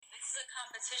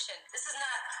competition. This is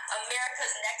not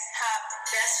America's Next Top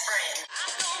Best Friend.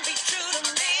 I'm gonna be true to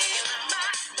me, my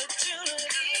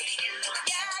opportunity.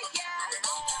 Yeah, yeah.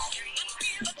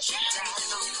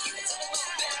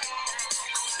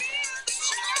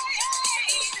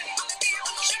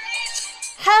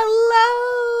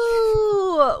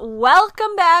 Hello!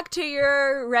 Welcome back to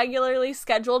your regularly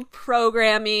scheduled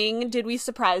programming. Did we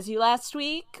surprise you last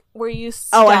week? Were you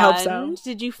stunned? Oh, I hope so.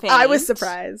 Did you faint? I was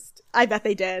surprised. I bet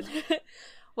they did.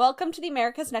 Welcome to the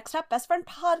America's Next Top Best Friend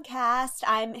podcast.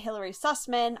 I'm Hillary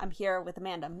Sussman. I'm here with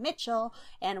Amanda Mitchell,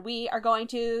 and we are going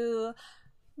to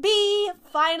be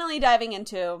finally diving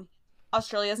into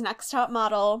Australia's Next Top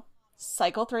Model,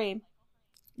 Cycle 3.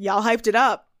 Y'all hyped it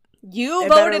up. You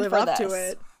voted for this. To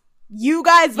it. You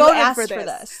guys voted asked for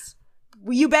this.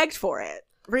 You begged for it.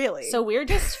 Really. So we're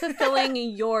just fulfilling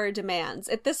your demands.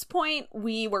 At this point,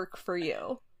 we work for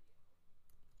you.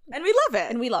 And we love it.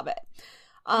 And we love it.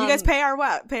 You guys pay our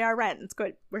rent. It's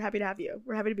good. We're happy to have you.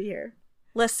 We're happy to be here.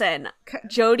 Listen,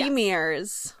 Jody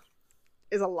Mears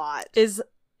is a lot. Is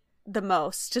the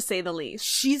most, to say the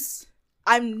least.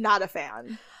 I'm not a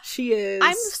fan. She is.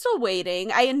 I'm still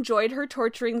waiting. I enjoyed her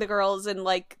torturing the girls and,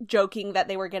 like, joking that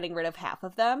they were getting rid of half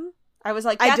of them. I was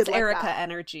like, that's Erica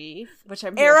energy, which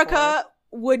I'm here Erica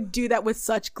would do that with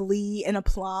such glee and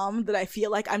aplomb that I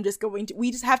feel like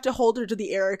we just have to hold her to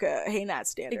the Erica Haynat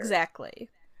standard. Exactly.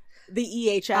 The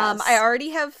EHS. I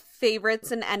already have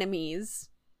favorites and enemies.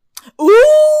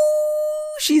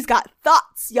 Ooh! She's got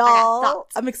thoughts, y'all. I got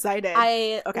thoughts. I'm excited.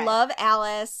 I love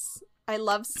Alice. I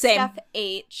love Steph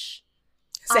H.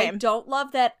 Same. I don't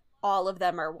love that all of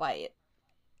them are white.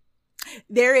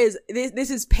 This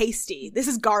is pasty. This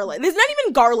is garlic. This is not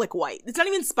even garlic white. It's not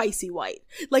even spicy white.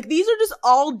 Like, these are just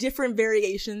all different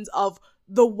variations of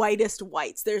the whitest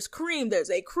whites. There's cream,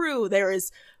 there's ecru, there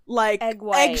is, like,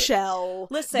 eggshell.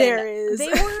 Listen,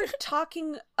 they were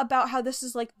talking about how this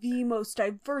is, like, the most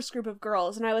diverse group of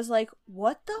girls, and I was like,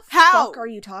 what the fuck are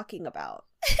you talking about?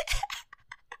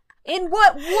 In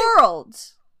what world?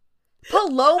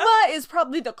 Paloma is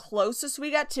probably the closest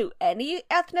we got to any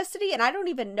ethnicity, and I don't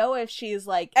even know if she's,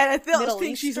 like, and I think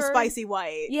Eastern. She's a spicy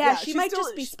white. Yeah, she might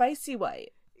just be spicy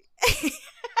white.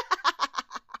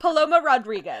 Paloma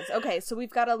Rodriguez. Okay, so we've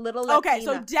got a little Latina. Okay,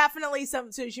 so definitely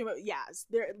yes,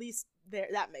 there at least there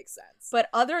that makes sense. But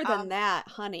other than that,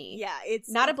 honey, yeah,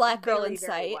 it's not a black girl in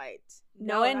sight. White.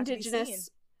 No indigenous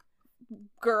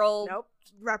girl. Nope.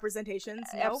 Representations.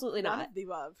 Nope. Absolutely not. None of the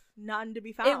above. None to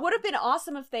be found. It would have been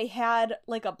awesome if they had,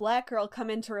 like, a black girl come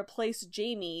in to replace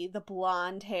Jamie, the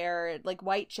blonde hair, like,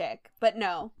 white chick. But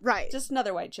no. Right. Just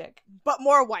another white chick. But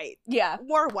more white. Yeah.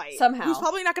 More white. Somehow. Who's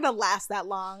probably not gonna last that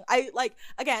long.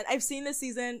 Again, I've seen this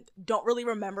season, don't really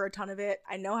remember a ton of it.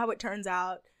 I know how it turns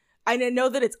out. I know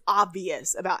that it's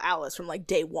obvious about Alice from, like,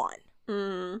 day one.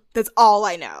 That's all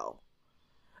I know.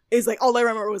 Is, like, all I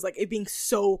remember was, like, it being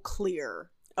so clear.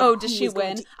 Oh, does she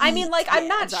win? I mean, like, I'm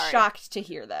not shocked to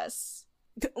hear this.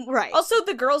 Right. Also,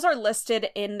 the girls are listed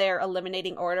in their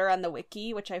eliminating order on the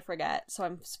wiki, which I forget, so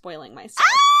I'm spoiling myself.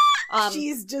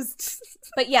 She's just...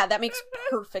 But yeah, that makes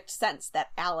perfect sense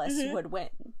that Alice would win.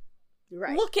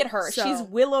 Right. Look at her. She's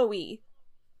willowy.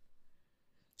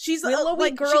 She's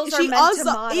willowy girls are meant to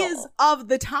model. She is of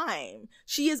the time.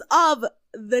 She is of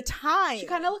the time. She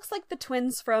kind of looks like the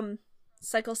twins from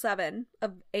Cycle 7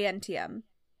 of ANTM.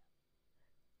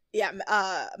 Yeah,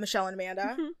 Michelle and Amanda.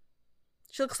 Mm-hmm.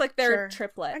 She looks like they're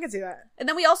triplet. I can see that. And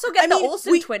then we also get the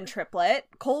Olsen twin triplet,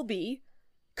 Colby.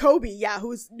 Yeah,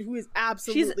 who is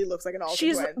absolutely looks like an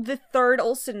Olsen twin. She's the third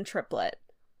Olsen triplet.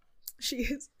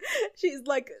 She's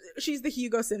the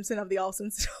Hugo Simpson of the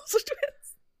Olsen twins.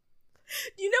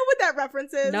 Do you know what that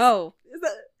reference is? No.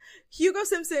 Hugo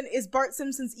Simpson is Bart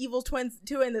Simpson's evil twin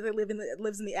that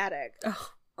lives in the attic. Oh,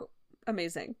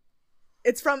 amazing.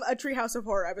 It's from a Treehouse of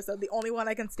Horror episode, the only one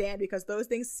I can stand because those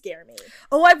things scare me.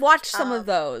 Oh, I've watched some of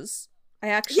those. I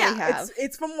actually have.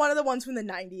 It's from one of the ones from the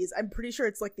 90s. I'm pretty sure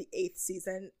it's like the 8th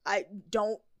season.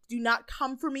 Do not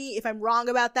come for me if I'm wrong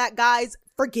about that, guys.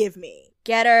 Forgive me.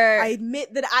 Get her. I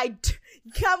admit that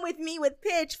come with me with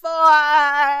pitchforks.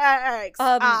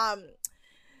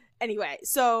 Anyway,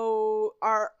 so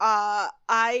I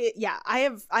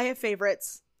have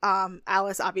favorites.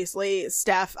 Alice, obviously.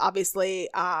 Steph, obviously.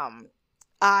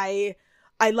 I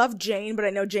love Jane, but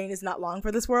I know Jane is not long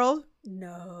for this world.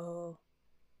 No.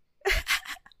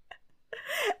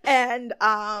 And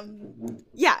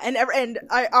and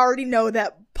I already know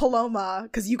that Paloma,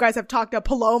 because you guys have talked about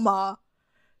Paloma,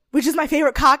 which is my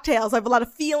favorite cocktail, so I have a lot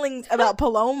of feelings about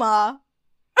Paloma.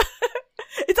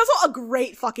 It's also a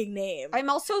great fucking name. I'm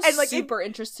also super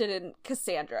interested in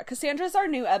Cassandra. Cassandra's our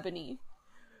new Ebony.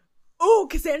 Oh,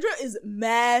 Cassandra is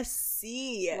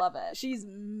messy. Love it. She's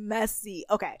messy.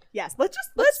 Okay, yes. Let's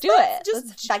do it.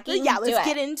 Let's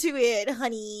get into it,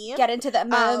 honey. Get into the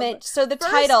moment. So the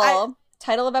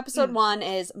title of episode 1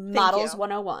 is Models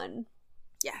 101.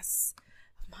 Yes.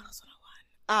 Models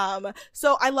 101.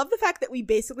 So I love the fact that we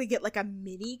basically get like a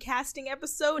mini casting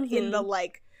episode in the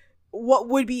like what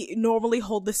would be normally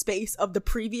hold the space of the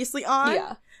previously on.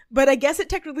 Yeah. But I guess it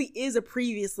technically is a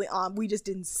previously on. We just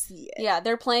didn't see it. Yeah,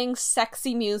 they're playing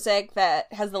sexy music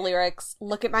that has the lyrics,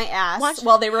 "Look at my ass,"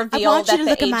 while they reveal that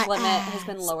the age limit has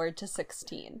been lowered to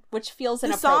 16, which feels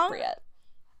inappropriate.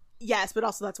 Yes, but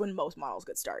also that's when most models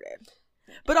get started.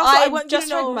 But also, I want just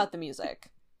you to know talking about the music.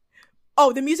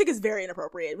 Oh, the music is very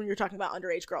inappropriate when you're talking about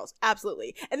underage girls.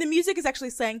 Absolutely. And the music is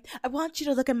actually saying, "I want you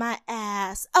to look at my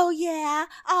ass. Oh, yeah.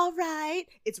 All right."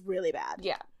 It's really bad.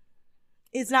 Yeah.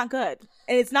 It's not good.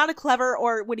 And it's not a clever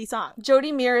or witty song.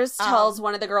 Jodie Mears tells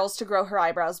one of the girls to grow her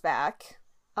eyebrows back.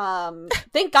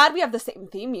 Thank God we have the same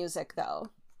theme music, though.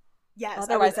 Yes.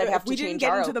 Otherwise, I'd have to change our If we didn't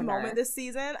get into the opener. moment this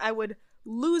season, I would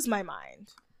lose my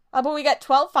mind. But we got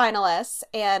 12 finalists,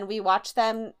 and we watch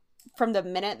them from the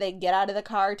minute they get out of the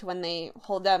car to when they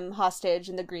hold them hostage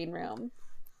in the green room.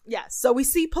 Yes. So we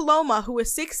see Paloma, who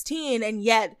is 16 and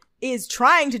yet is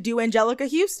trying to do Angelica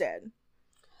Houston.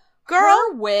 Girl,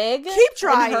 her wig keep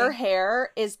trying. And her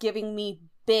hair is giving me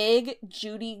big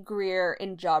Judy Greer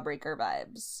and Jawbreaker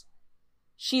vibes.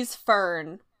 She's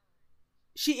Fern.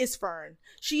 She is Fern.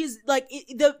 She is like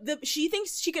she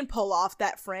thinks she can pull off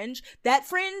that fringe. That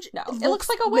fringe, no, it looks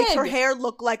like a wig. Makes her hair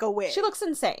look like a wig. She looks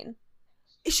insane.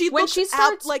 When she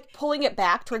starts like pulling it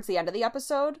back towards the end of the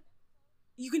episode,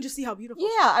 you can just see how beautiful.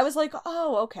 Yeah, I was like,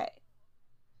 oh, okay,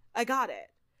 I got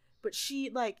it. But she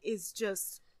like is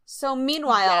just. So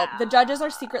meanwhile, the judges are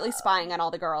secretly spying on all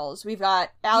the girls. We've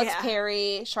got Alex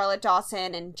Perry, Charlotte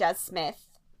Dawson, and Jez Smith.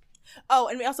 Oh,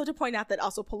 and we also have to point out that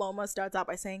also Paloma starts out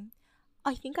by saying,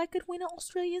 "I think I could win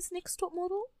Australia's Next Top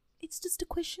Model. It's just a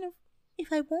question of if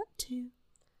I want to."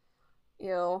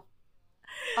 Ew.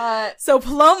 So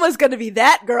Paloma's gonna be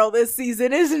that girl this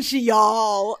season, isn't she,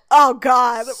 y'all? Oh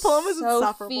God, Paloma's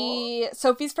insufferable.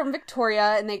 Sophie's from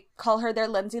Victoria, and they call her their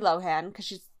Lindsay Lohan because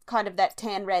she's kind of that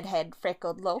tan redhead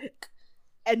freckled look.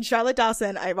 And Charlotte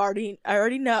Dawson, I already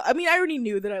know. I mean, I already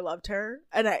knew that I loved her,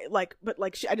 and I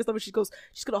just love when she goes.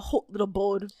 She's got a whole little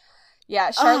board.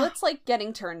 Yeah, Charlotte's like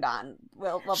getting turned on.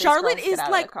 Well, Charlotte is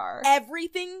like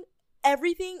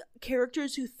everything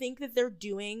characters who think that they're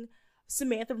doing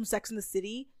Samantha from Sex and the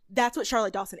City. That's what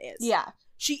Charlotte Dawson is. Yeah,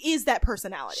 she is that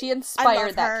personality. She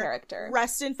inspired that character.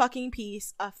 Rest in fucking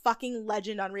peace. A fucking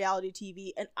legend on reality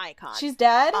TV. An icon. She's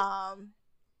dead.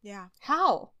 Yeah.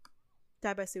 How?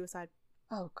 Died by suicide.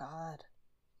 Oh God.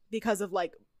 Because of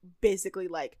like basically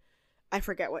like I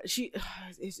forget what she.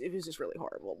 It was just really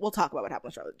horrible. We'll talk about what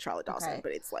happened with Charlotte Dawson,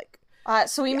 but it's like.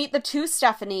 So we meet the two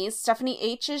Stephanies. Stephanie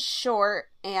H is short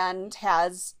and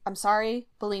has, I'm sorry,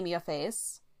 bulimia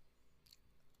face.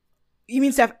 You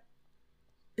mean Steph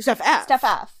F? Steph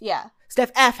F, yeah.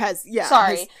 Steph F has, yeah.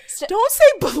 Sorry. Don't say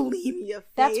bulimia face.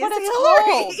 That's what it's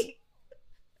called.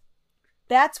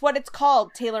 That's what it's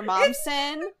called, Taylor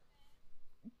Momsen.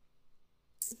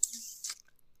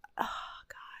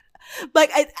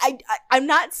 Like, I'm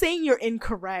not saying you're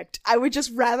incorrect. I would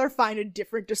just rather find a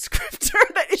different descriptor.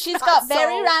 She's got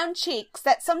very round cheeks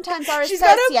that sometimes are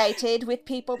associated with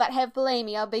people that have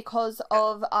bulimia because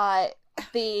of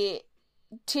the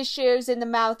tissues in the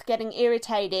mouth getting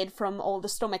irritated from all the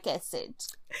stomach acid.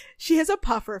 She has a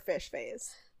puffer fish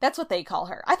face. That's what they call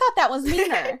her. I thought that was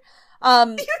meaner.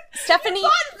 Stephanie. You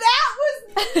thought that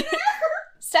was meaner?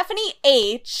 Stephanie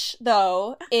H,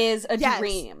 though, is a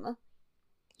dream.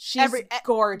 She's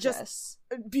gorgeous.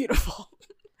 Beautiful.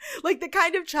 Like the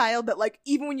kind of child that like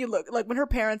even when you look like when her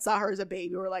parents saw her as a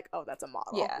baby we're like, oh, that's a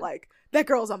model. Yeah. Like that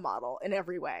girl's a model in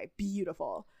every way.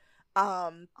 Beautiful.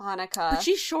 Annika. But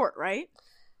she's short, right?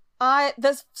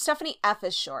 The Stephanie F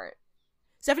is short.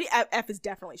 Stephanie F is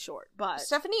definitely short, but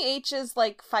Stephanie H is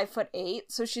like 5'8",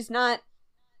 so she's not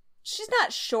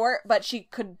short, but she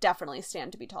could definitely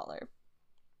stand to be taller.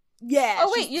 Yeah.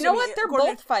 Oh wait, you know what? They're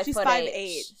both 5'8". She's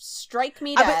 5'8". Strike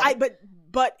me dead.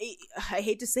 But I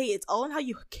hate to say it, it's all in how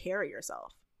you carry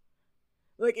yourself.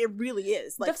 Like it really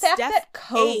is. Like the fact Steph that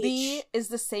Kobe is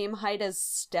the same height as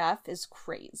Steph is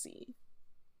crazy.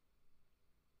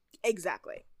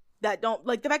 Exactly. That don't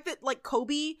like the fact that like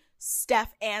Kobe,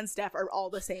 Steph, and Steph are all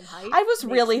the same height. I was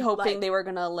really hoping they were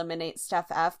gonna eliminate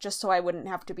Steph F just so I wouldn't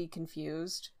have to be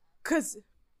confused.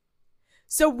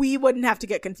 So we wouldn't have to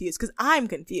get confused, because I'm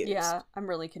confused. Yeah, I'm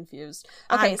really confused.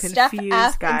 Okay, confused, Steph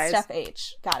F guys. and Steph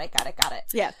H. Got it.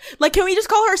 Yeah. Like, can we just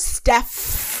call her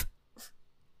Steph?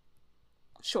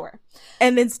 Sure.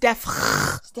 And then Steph.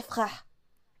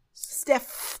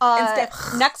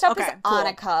 Next up is cool.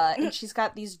 Annika, and she's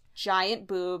got these giant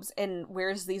boobs and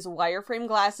wears these wireframe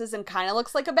glasses and kind of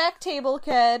looks like a back table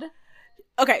kid.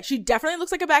 Okay, she definitely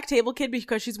looks like a back table kid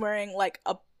because she's wearing like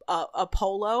a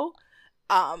polo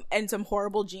and some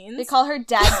horrible jeans. They call her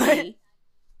Daggy.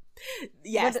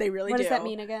 Yes, they really do. What does that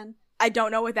mean again? I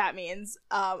don't know what that means.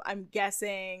 I'm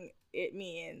guessing it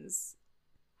means,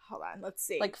 hold on, let's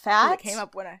see. Like fat? It came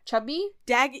up when Chubby?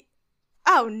 Dag.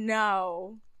 Oh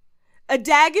no. A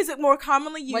dag is more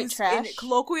commonly used in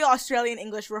colloquial Australian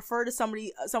English to refer to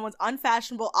someone's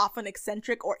unfashionable, often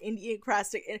eccentric or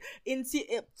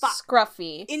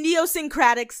scruffy,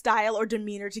 idiosyncratic style or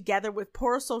demeanor, together with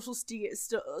poor social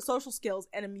skills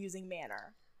and amusing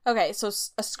manner. Okay, so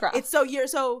a scruff. It's so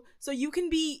you can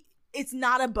be. It's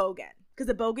not a bogan, because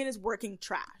a bogan is working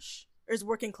trash or is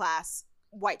working class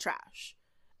white trash,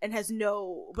 and has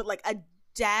no. But like a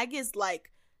dag is like.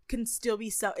 Can still be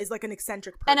is like an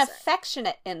eccentric person. An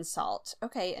affectionate insult.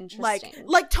 Okay, interesting.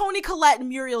 Like Toni Collette and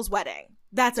Muriel's wedding.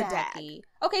 That's a dag.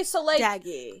 Okay, so like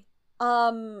daggy.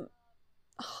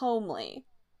 Homely.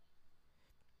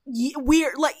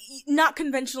 Weird, like not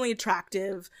conventionally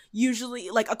attractive. Usually,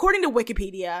 like according to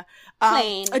Wikipedia,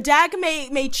 plain. A dag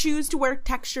may choose to wear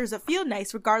textures that feel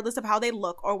nice, regardless of how they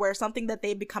look, or wear something that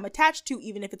they become attached to,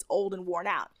 even if it's old and worn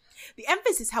out. The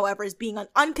emphasis, however, is being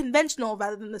unconventional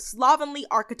rather than the slovenly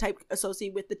archetype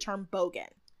associated with the term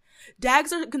bogan.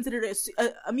 Dags are considered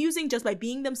amusing just by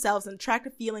being themselves and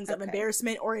attractive feelings of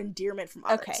embarrassment or endearment from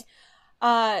others.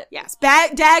 Okay. Yes.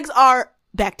 Dags are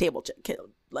back table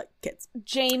kids.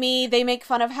 Jamie, they make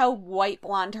fun of how white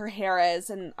blonde her hair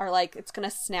is and are like, it's gonna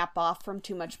snap off from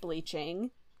too much bleaching.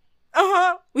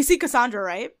 We see Cassandra,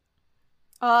 right?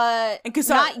 And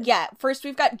not yet. First,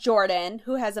 we've got Jordan,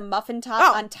 who has a muffin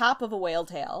top on top of a whale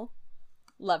tail.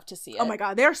 Love to see it. Oh my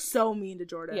god, they're so mean to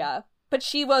Jordan. Yeah, but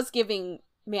she was giving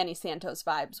Manny Santos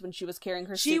vibes when she was carrying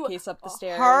her suitcase up the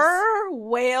stairs. Her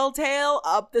whale tail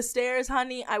up the stairs,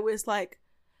 honey. I was like,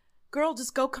 girl,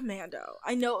 just go commando.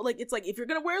 I know, like, it's like, if you're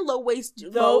gonna wear low-rise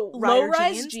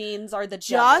jeans are the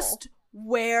just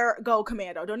go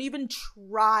commando. Don't even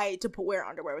try to wear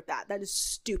underwear with that. That is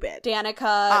stupid.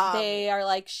 Danica, they are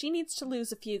like, she needs to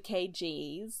lose a few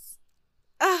kgs.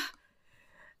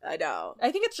 I know.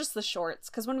 I think it's just the shorts,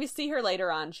 because when we see her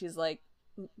later on, she's like,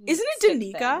 isn't it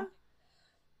Danica? Thing.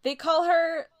 They call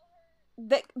her,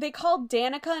 they call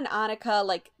Danica and Annika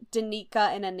like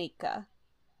Danica and Anika.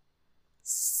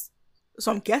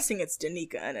 So I'm guessing it's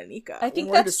Danica and Anika. I think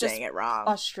we're that's just saying it wrong.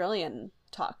 Australian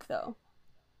talk, though.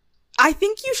 I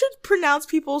think you should pronounce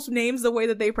people's names the way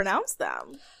that they pronounce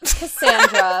them.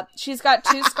 Cassandra, she's got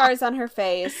 2 scars on her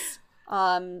face.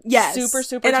 Yes, super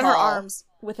and tall, on her arms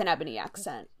with an ebony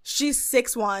accent. She's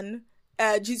 6'1".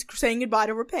 She's saying goodbye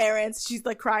to her parents. She's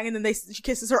like crying, and then she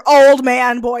kisses her old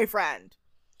man boyfriend.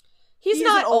 He's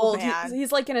not old.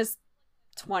 He's like in his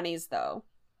 20s, though.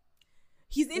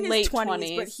 He's in his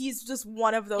 20s, but he's just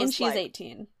one of those. And she's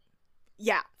 18.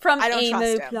 Yeah, from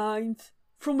Emu Plains.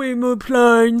 From Emu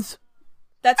Plains.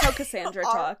 That's how Cassandra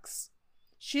talks.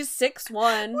 She's 6'1".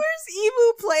 Where's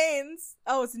Emu Plains?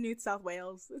 Oh, it's in New South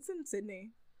Wales. It's in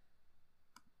Sydney.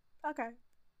 Okay,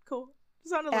 cool.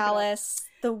 Alice,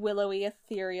 the willowy,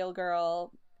 ethereal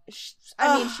girl.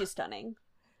 I mean, she's stunning.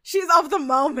 She's of the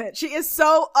moment. She is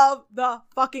so of the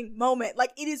fucking moment.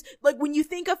 Like, it is, like, when you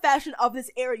think of fashion of this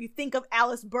era, you think of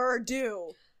Alice Burdew.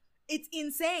 It's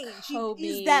insane. Kobe.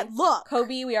 She is that look.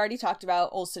 Kobe, we already talked about.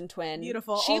 Olsen twin.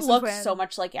 Beautiful. She Olsen looks twin. so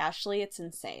much like Ashley. It's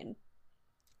insane.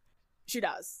 She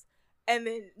does. And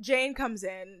then Jane comes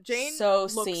in. Jane so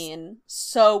seen.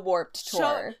 So warped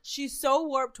tour. She's so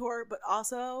warped tour, but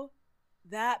also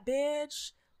that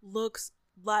bitch looks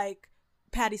like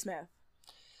Patti Smith.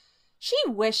 She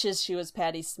wishes she was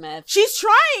Patti Smith. She's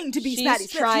trying to be Patti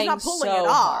Smith. She's not pulling it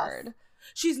off. Hard.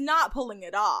 She's not pulling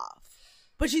it off.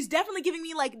 But she's definitely giving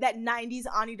me like that 90s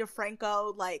Ani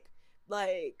DeFranco, like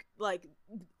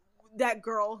that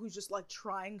girl who's just like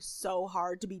trying so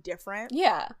hard to be different.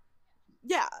 Yeah.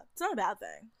 Yeah, it's not a bad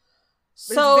thing.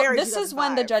 But so this is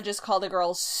when the judges call the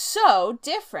girls so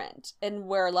different. And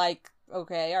we're like,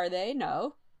 okay, are they?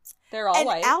 No. They're all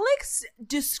white. Alex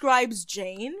describes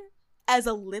Jane as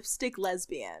a lipstick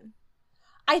lesbian.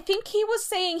 I think he was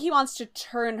saying he wants to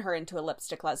turn her into a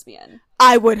lipstick lesbian.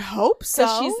 I would hope so.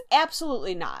 Because she's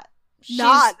absolutely not.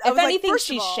 Not. If anything,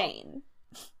 she's Shane.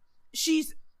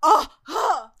 She's... Oh,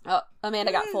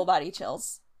 Amanda got full body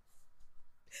chills.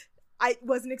 I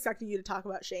wasn't expecting you to talk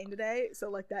about Shane today,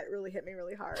 so like that really hit me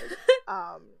really hard.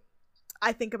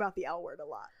 I think about the L word a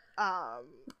lot.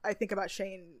 I think about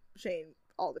Shane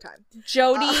all the time.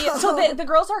 Jody, so the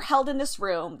girls are held in this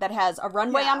room that has a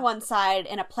runway on one side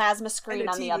and a plasma screen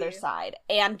on the other side.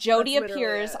 And Jody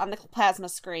appears on the plasma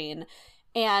screen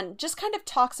and just kind of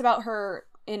talks about her,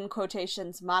 in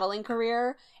quotations, modeling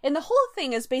career. And the whole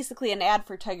thing is basically an ad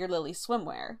for Tiger Lily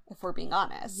swimwear, if we're being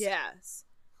honest. Yes.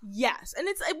 And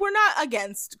we're not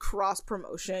against cross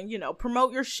promotion. You know,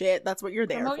 promote your shit. That's what you're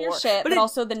there for. Promote your shit, but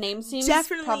also the name seems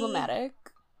problematic.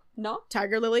 No?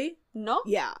 Tiger Lily? No?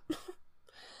 Yeah.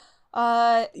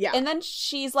 Yeah. And then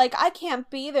she's like, I can't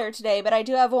be there today, but I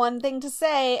do have one thing to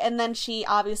say. And then she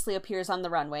obviously appears on the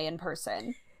runway in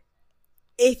person.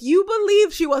 If you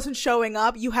believe she wasn't showing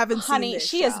up, you haven't seen this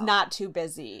she is not too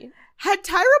busy. Had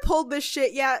Tyra pulled this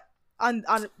shit yet on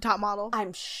Top Model?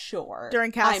 I'm sure.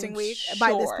 During casting week,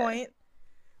 by this point.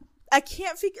 I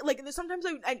can't figure, like, sometimes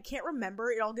I can't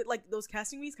remember. It all get, like, those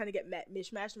casting weeks kind of get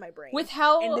mishmashed in my brain.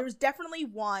 And there's definitely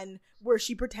one where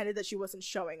she pretended that she wasn't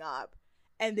showing up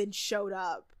and then showed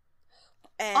up.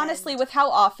 And honestly, with how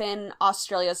often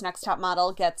Australia's Next Top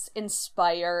Model gets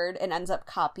inspired and ends up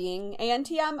copying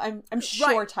ANTM, I'm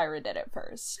sure Tyra did it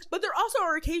first. But there also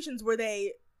are occasions where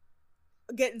they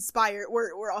get inspired,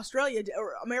 where Australia,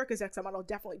 or America's Next Top Model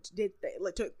definitely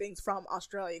took things from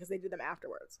Australia because they did them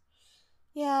afterwards.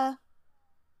 Yeah.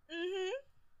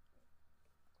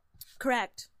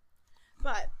 Correct.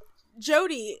 But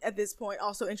Jody, at this point,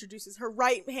 also introduces her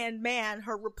right-hand man,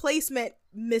 her replacement,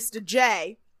 Mr.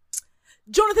 J,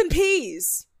 Jonathan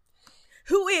Pease,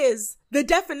 who is the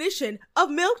definition of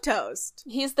milquetoast.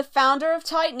 He's the founder of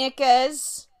Tight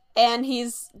Knickers, and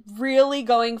he's really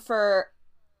going for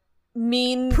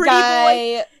mean pretty guy.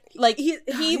 Boy. Like,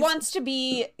 he wants to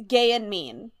be gay and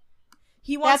mean.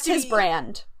 That's his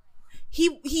brand.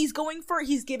 He's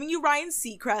giving you Ryan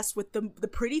Seacrest with the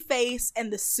pretty face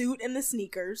and the suit and the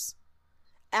sneakers.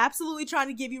 Absolutely trying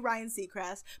to give you Ryan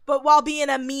Seacrest, but while being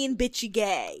a mean bitchy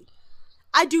gay.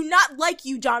 I do not like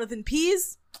you, Jonathan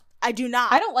Pease. I do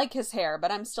not. I don't like his hair,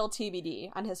 but I'm still TBD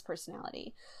on his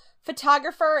personality.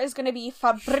 Photographer is going to be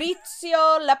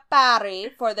Fabrizio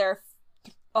Lepari for their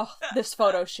this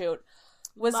photo shoot.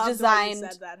 Was designed.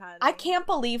 That, I can't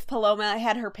believe Paloma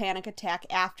had her panic attack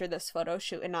after this photo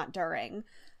shoot and not during.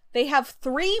 They have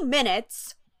 3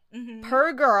 minutes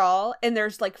per girl, and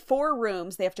there's like 4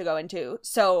 rooms they have to go into.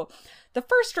 So the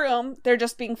first room, they're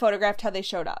just being photographed how they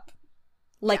showed up.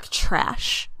 Like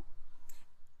trash.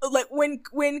 Like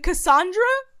when Cassandra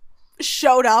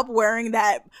showed up wearing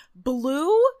that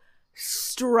blue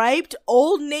striped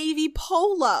Old Navy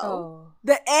polo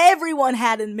that everyone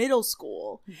had in middle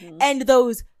school, and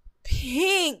those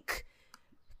pink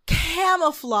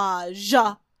camouflage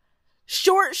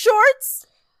short shorts.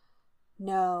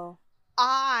 No,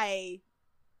 I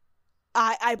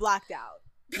blacked out.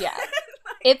 Yeah.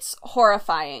 It's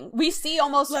horrifying. We see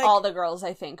almost all the girls,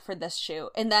 I think, for this shoot.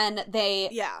 And then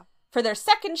for their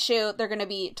second shoot, they're going to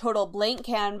be total blank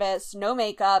canvas, no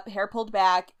makeup, hair pulled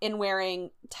back, and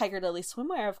wearing Tiger Lily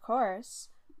swimwear, of course.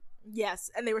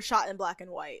 Yes, and they were shot in black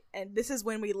and white. And this is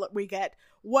when we get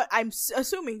what I'm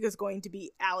assuming is going to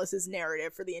be Alice's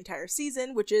narrative for the entire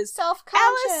season, which is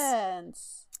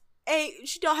self-conscious.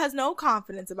 She has no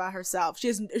confidence about herself. She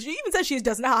even says she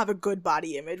does not have a good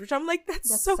body image, which I'm like,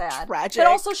 that's so sad. Tragic. But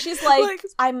also she's like,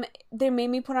 they made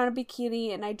me put on a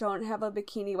bikini and I don't have a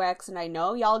bikini wax, and I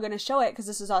know y'all gonna show it because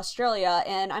this is Australia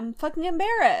and I'm fucking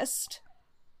embarrassed.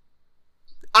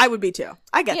 I would be too.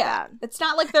 I get that. It's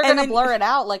not like they're gonna blur it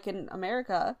out like in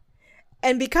America.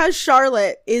 And because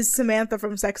Charlotte is Samantha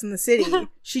from Sex and the City,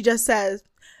 she just says,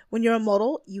 when you're a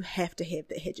model, you have to have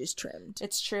the hedges trimmed.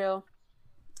 It's true.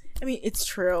 I mean, it's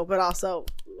true, but also,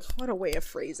 what a way of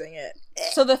phrasing it.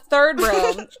 So the third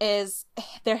room is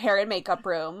their hair and makeup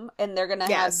room, and they're going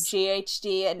to have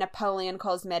GHD and Napoleon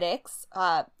Cosmetics.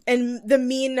 And the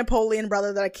mean Napoleon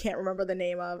brother that I can't remember the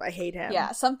name of. I hate him.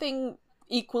 Yeah, something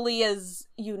equally as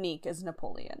unique as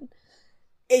Napoleon.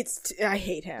 I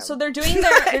hate him. So they're doing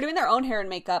their own hair and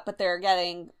makeup, but they're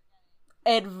getting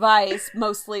advice,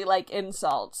 mostly like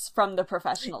insults from the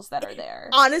professionals that are there.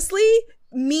 Honestly,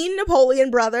 mean Napoleon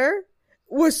brother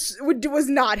was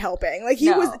not helping. Like,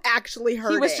 he was actually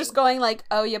hurting. He was just going like,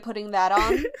 oh, you're putting that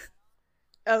on?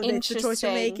 Oh, that's the choice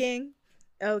you're making?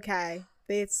 Okay.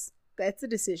 That's a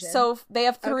decision. So they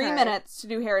have 3 minutes to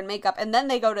do hair and makeup, and then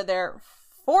they go to their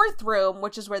fourth room,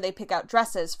 which is where they pick out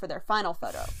dresses for their final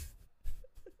photo.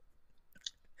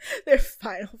 Their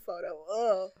final photo.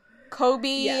 Ugh.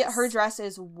 Kobe, her dress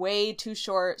is way too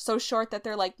short. So short that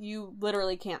they're like, you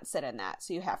literally can't sit in that,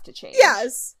 so you have to change.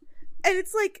 Yes. And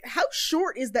it's like, how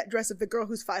short is that dress if the girl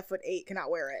who's 5'8"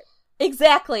 cannot wear it?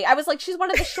 Exactly. I was like, she's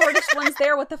one of the shortest ones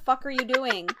there. What the fuck are you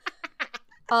doing?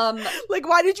 Like,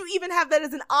 why did you even have that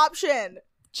as an option?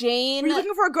 Jane... Were you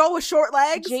looking for a girl with short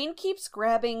legs? Jane keeps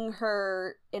grabbing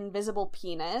her invisible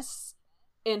penis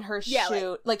in her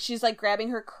shoot. Like, she's, like, grabbing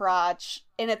her crotch,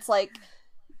 and it's like,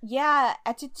 yeah,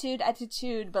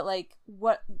 attitude, but, like,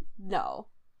 what? No.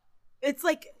 It's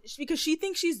like, because she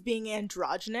thinks she's being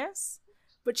androgynous,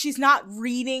 but she's not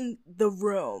reading the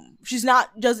room. She's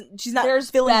not There's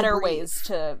filling better the brief. ways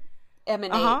to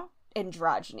emanate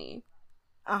androgyny.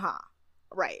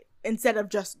 Right. Instead of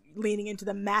just leaning into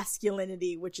the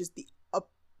masculinity, which is the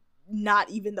not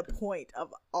even the point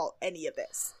of any of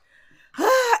this.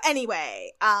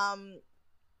 Anyway,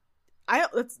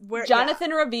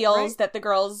 Jonathan reveals that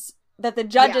the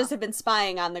judges have been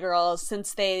spying on the girls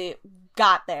since they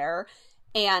got there,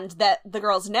 and that the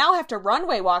girls now have to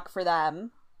runway walk for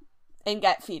them and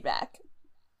get feedback.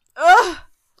 Ugh.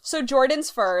 So Jordan's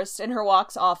first, and her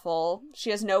walk's awful.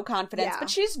 She has no confidence, but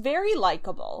she's very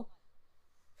likable.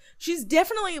 She's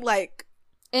definitely like,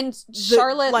 and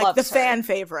Charlotte loves the her. fan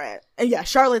favorite. And yeah,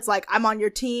 Charlotte's like, I'm on your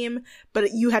team,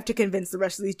 but you have to convince the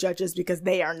rest of these judges because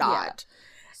they are not.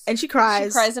 Yeah. And she cries.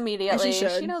 She cries immediately.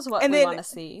 She knows what we want to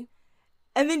see.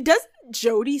 And then doesn't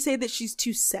Jodie say that she's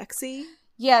too sexy?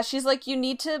 Yeah, she's like, you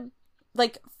need to,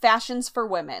 like, fashion's for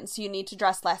women, so you need to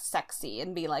dress less sexy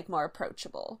and be, like, more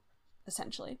approachable,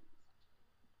 essentially.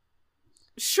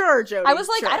 Sure, Jodie. I was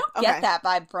like, sure. I don't get that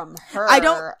vibe from her. I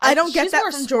don't get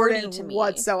that from Jordan to me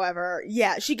whatsoever.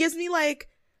 Yeah, she gives me, like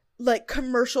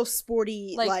commercial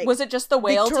sporty, like was it just the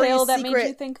whale Victoria's tail that Secret... made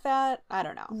you think that? I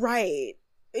don't know. Right.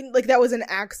 And, like, that was an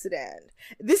accident.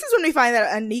 This is when we find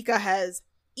that Anika has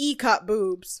E-cup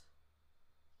boobs.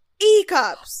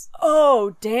 E-cups.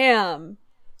 Oh, damn.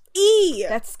 E.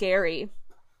 That's scary.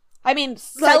 I mean,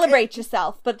 celebrate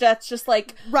yourself, but that's just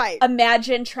like, right.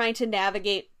 Imagine trying to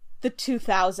navigate the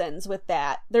 2000s with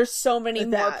that. There's so many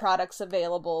more products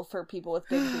available for people with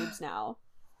big boobs now.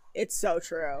 It's so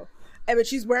true. But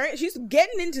she's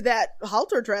getting into that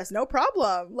halter dress, no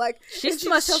problem. Like, she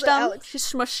smushed them. She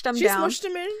smushed them down. She smushed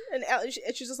them in, and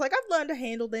she's just like, I've learned to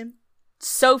handle them.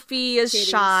 Sophie is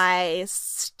shy.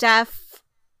 Steph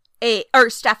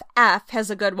F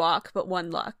has a good walk, but one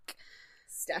look.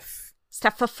 Steph.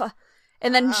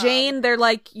 And then Jane, they're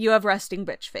like, you have resting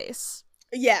bitch face.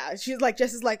 Yeah, she's like,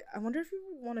 Jess is like, I wonder if you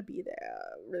want to be there.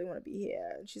 Really want to be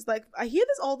here. And she's like, I hear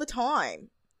this all the time.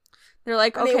 They're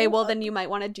like, okay, well then you might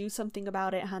want to do something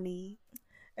about it, honey.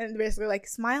 And basically like,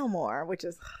 smile more, which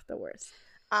is the worst.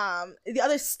 The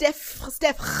other Steph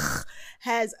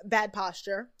has bad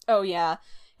posture. Oh yeah.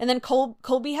 And then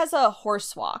Colby has a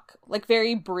horse walk, like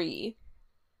very Brie.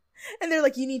 And they're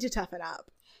like, you need to toughen up.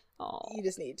 Oh. You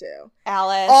just need to.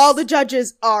 Alice. All the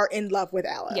judges are in love with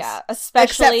Alice. Yeah,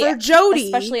 especially except for Jodie.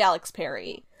 Especially Alex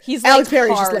Perry. He's Alex like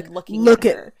Perry's hard just like, looking look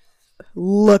at her.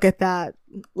 Look at that.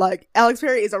 Like, Alex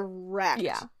Perry is a wreck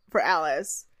for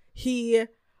Alice. He's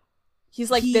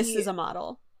like, this is a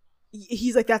model.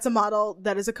 He's like, that's a model.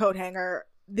 That is a coat hanger.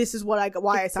 This is why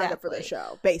I signed up for this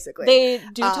show, basically. They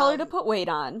do tell her to put weight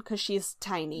on because she's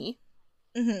tiny.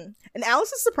 Mm-hmm. And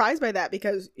Alice is surprised by that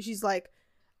because she's like,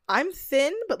 I'm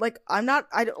thin, but like, I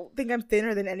don't think I'm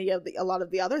thinner than a lot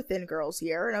of the other thin girls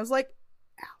here. And I was like,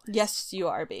 Alice. Yes, you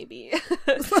are, baby.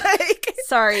 Like,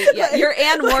 sorry. Yeah, like, you're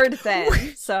Ann Ward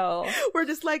thin, so. We're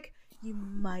just like, you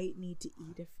might need to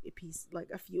eat a piece, like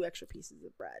a few extra pieces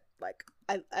of bread. Like,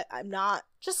 I'm not.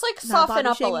 Just like soften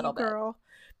up a little bit. Girl.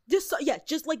 Just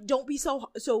like, don't be so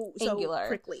angular.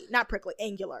 Prickly. Not prickly,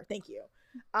 angular. Thank you.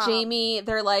 Jamie,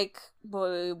 they're like,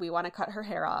 well, we want to cut her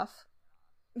hair off.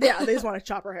 Yeah, they just want to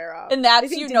chop her hair off. And that's,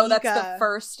 that's the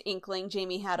first inkling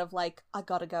Jamie had of like, I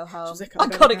gotta go home. Like, I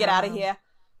gotta get out of here.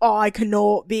 I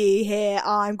cannot be here.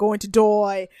 I'm going to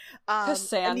die.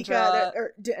 Cassandra.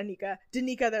 Danica,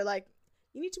 they're like,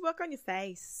 you need to work on your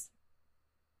face.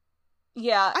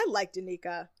 Yeah. I like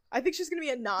Danica. I think she's going to be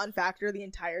a non-factor the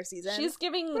entire season. She's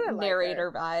giving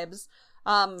narrator vibes.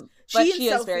 But she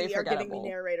is Sophie very are forgettable. giving me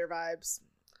narrator vibes.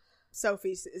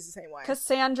 Sophie is the same way.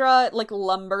 Cassandra, like,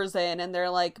 lumbers in and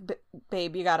they're like,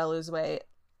 babe, you gotta lose weight.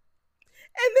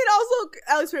 And then also,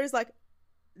 Alex Perry's like,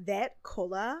 that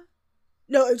color?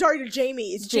 No, sorry, to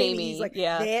Jamie. It's Jamie. He's like,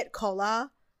 that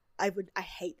color? I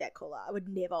hate that color. I would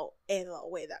never, ever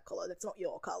wear that color. That's not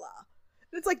your color.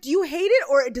 And it's like, do you hate it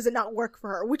or does it not work for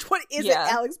her? Which one is it,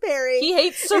 Alex Perry? He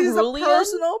hates cerulean. Is it a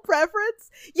personal preference?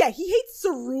 Yeah, he hates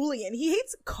cerulean. He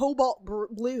hates cobalt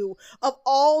blue of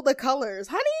all the colors.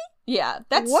 Honey? Yeah.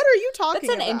 What are you talking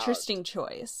about? That's an interesting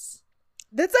choice.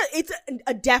 It's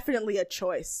definitely a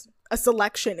choice. A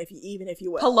selection, if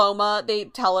you will. Paloma, they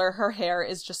tell her hair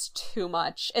is just too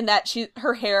much, and that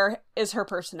her hair is her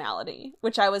personality,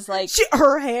 which I was like,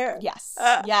 her hair. Yes,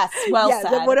 yes, well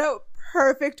said.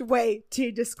 perfect way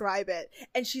to describe it.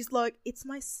 And she's like, it's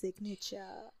my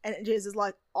signature. And Jizz is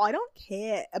like, I don't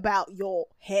care about your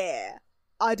hair.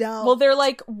 I don't. Well, they're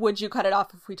like, would you cut it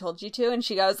off if we told you to? And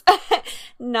she goes,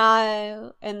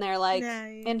 no. And they're like,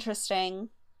 No. Interesting.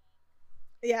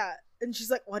 Yeah. And she's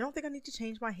like, well, I don't think I need to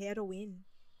change my hair to win.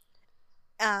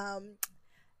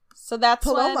 So that's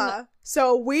Paloma. when...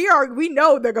 So we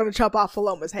know they're going to chop off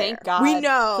Paloma's hair. Thank God. We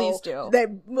know. Please do.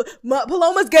 That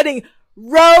Paloma's getting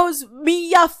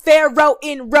Mia Farrow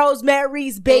in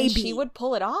Rosemary's Baby. And she would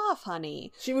pull it off,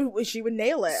 honey. She would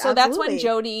nail it. So absolutely. that's when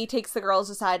Jody takes the girls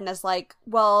aside and is like,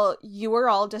 well, you were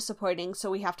all disappointing, so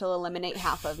we have to eliminate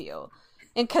half of you.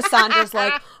 And Cassandra's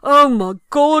like, oh my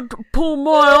God, pull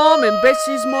my arm and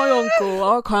Betsy's my uncle.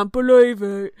 I can't believe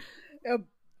it.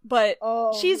 But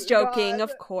she's joking, God.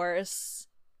 of course.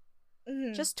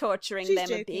 Mm-hmm. Just torturing She's them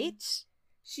joking. a bit.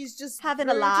 She's just having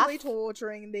a laugh.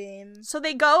 torturing them. So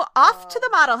they go off to the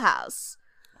model house,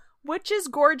 which is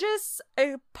gorgeous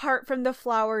apart from the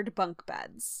flowered bunk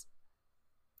beds.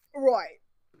 Right.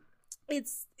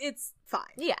 It's fine.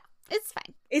 Yeah, it's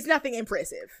fine. It's nothing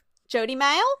impressive. Jody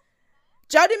Mail?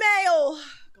 Jody Mail!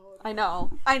 I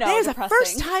know. There's depressing. a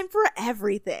first time for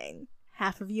everything.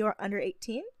 Half of you are under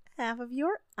 18, half of you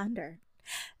are under.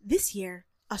 This year,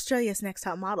 Australia's Next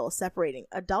Top Model is separating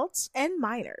adults and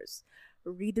minors.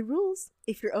 Read the rules.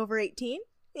 If you're over 18,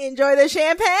 enjoy the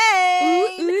champagne!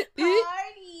 Ooh, ooh, ooh.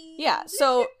 Party! Yeah,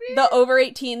 so the over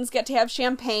 18s get to have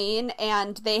champagne,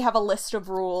 and they have a list of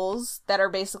rules that are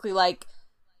basically like,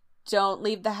 don't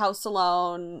leave the house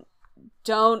alone,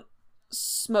 don't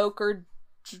smoke or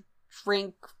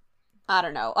drink, I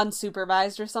don't know,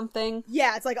 unsupervised or something.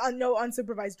 Yeah, it's like no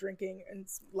unsupervised drinking and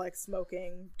like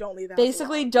smoking. Don't leave that.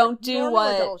 Basically, don't like, do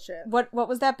what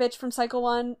was that bitch from Cycle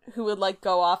 1 who would like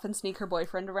go off and sneak her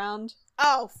boyfriend around?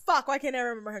 Oh fuck! Why can't I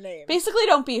remember her name? Basically,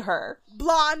 don't be her.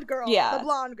 Blonde girl. Yeah, the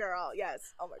blonde girl.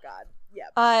 Yes. Oh my god. Yeah.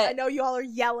 I know you all are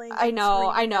yelling. I know.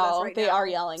 Right they now. are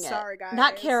yelling. Sorry, guys.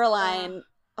 Not Caroline.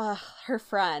 Her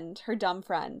friend, her dumb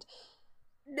friend.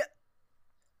 No.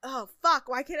 Oh fuck!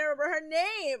 Why can't I remember her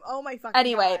name? Oh my fucking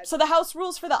Anyway, God. so the house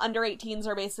rules for the under 18s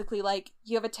are basically like,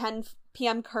 you have a 10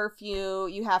 p.m. curfew,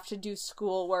 you have to do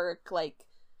schoolwork like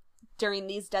during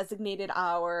these designated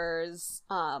hours.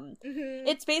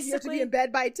 It's basically you have to be in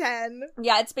bed by 10.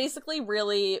 Yeah, it's basically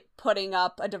really putting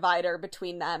up a divider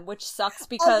between them, which sucks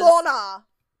because Alana.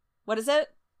 What is it?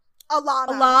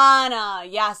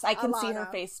 Alana. Yes, I can Alana. see her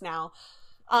face now.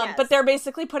 Yes. But they're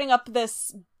basically putting up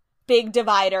this big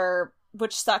divider,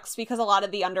 which sucks because a lot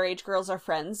of the underage girls are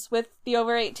friends with the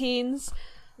over 18s.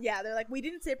 Yeah, they're like, we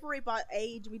didn't separate by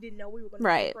age. We didn't know we were going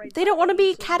to separate. They don't want to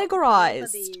be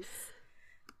categorized.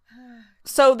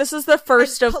 So this is the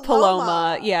first of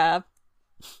Paloma. Yeah.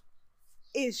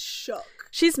 Is shook.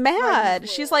 She's mad.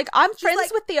 She's like, I'm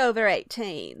friends with the over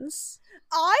 18s.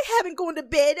 I haven't gone to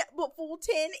bed before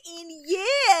 10 in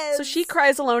years. So she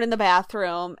cries alone in the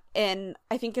bathroom, and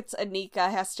I think it's Anika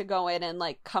has to go in and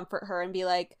like comfort her and be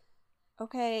like,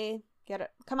 okay, get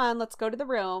it. Come on, let's go to the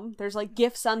room. There's like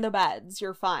gifts on the beds.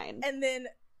 You're fine. And then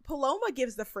Paloma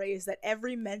gives the phrase that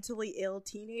every mentally ill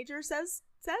teenager says.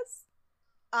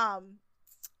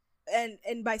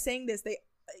 And by saying this, they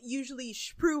usually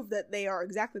prove that they are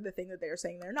exactly the thing that they are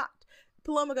saying they're not.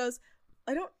 Paloma goes,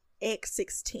 I don't act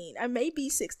 16. I may be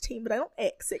 16, but I don't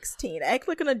act 16. I act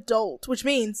like an adult, which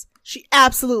means she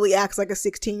absolutely acts like a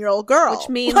 16-year-old girl. Which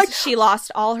means she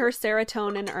lost all her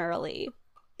serotonin early.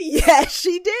 Yes,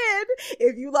 she did.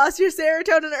 If you lost your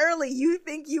serotonin early, you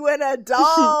think you an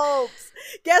adult.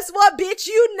 Guess what, bitch?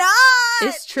 You not.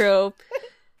 It's true.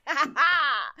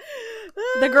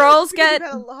 The girls get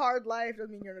you've had a hard life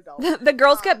doesn't mean you're an adult. The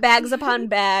girls get bags upon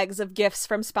bags of gifts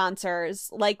from sponsors,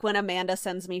 like when Amanda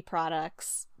sends me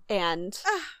products. And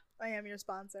I am your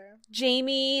sponsor.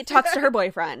 Jamie talks to her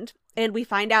boyfriend, and we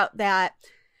find out that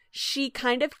she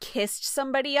kind of kissed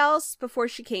somebody else before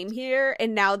she came here,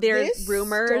 and now their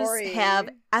rumors have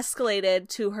escalated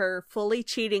to her fully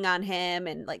cheating on him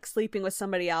and like sleeping with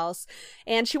somebody else,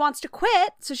 and she wants to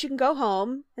quit so she can go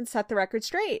home and set the record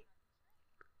straight.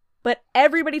 But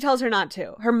everybody tells her not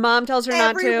to. Her mom tells her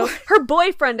not to. Her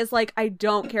boyfriend is like, I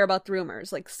don't care about the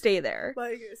rumors. Like, stay there.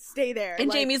 Like, stay there. And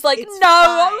like, Jamie's like, no,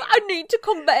 fine. I need to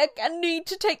come back. I need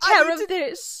to take care of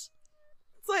this.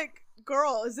 It's like,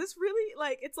 girl, is this really,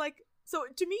 like, it's like, so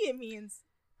to me it means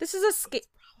this is a it's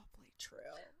probably true.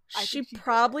 She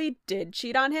probably did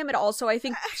cheat on him, and also I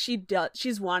think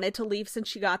she's wanted to leave since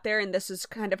she got there, and this is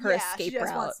kind of her escape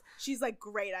route. She's like,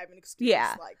 great, I have an excuse.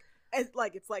 Yeah. It's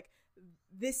like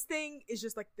this thing is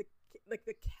just like the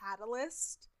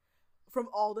catalyst from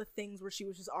all the things where she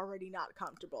was just already not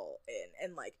comfortable in,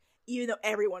 and like even though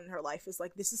everyone in her life is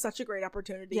like, this is such a great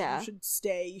opportunity. Yeah. You should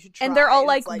stay. You should try. And they're all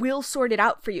like, we'll sort it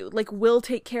out for you. Like, we'll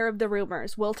take care of the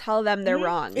rumors. We'll tell them they're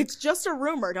wrong. It's just a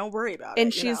rumor. Don't worry about it.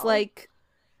 And she's like,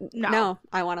 no,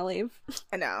 I want to leave.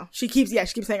 I know. She keeps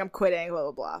saying, I'm quitting,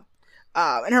 blah, blah,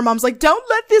 blah. And her mom's like, don't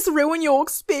let this ruin your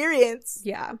experience.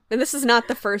 Yeah. And this is not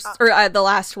the first, or the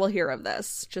last we'll hear of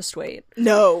this. Just wait.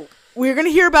 No. We're going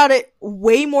to hear about it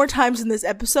way more times in this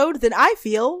episode than I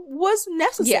feel was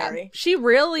necessary. Yeah. She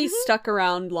really stuck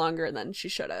around longer than she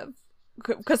should have.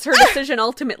 Because her decision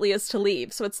ultimately is to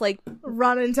leave. So it's like...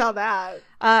 Run and tell that.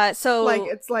 So... Like,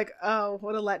 it's like, oh,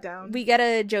 what a letdown. We get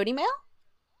a Jodie mail?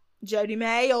 Jodie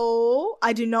Mail.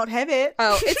 I do not have it.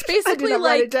 Oh, it's basically like,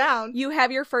 write it down. You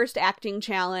have your first acting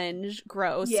challenge,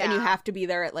 gross, and you have to be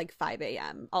there at like 5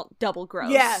 a.m. Double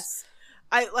gross. Yes.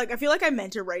 I feel like I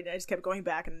meant to write it, I just kept going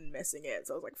back and missing it,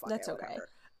 so I was like, fuck That's it, okay.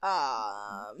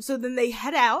 Whatever. So then they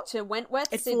head out to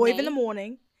Wentworth, at Sydney. 5 in the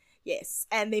morning. Yes.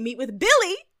 And they meet with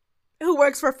Billy, who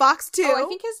works for Fox 2. Oh, I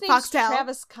think his name's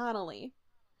Travis Connolly.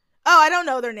 Oh, I don't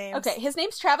know their names. Okay, his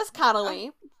name's Travis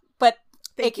Connolly, but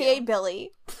aka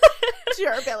Billy.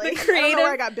 Sure, Billy. The creative, I don't know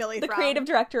where I got Billy from. The creative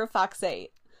director of Fox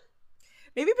 8.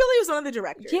 Maybe Billy was one of the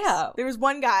directors. Yeah. There was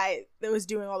one guy that was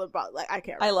doing all the, like, I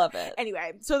can't remember. I love it.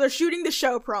 Anyway, so they're shooting the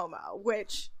show promo,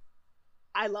 which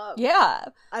I love. Yeah.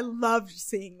 I loved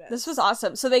seeing this. This was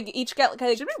awesome. So they each get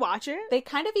like... Should we watch it? They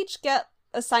kind of each get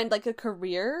assigned like a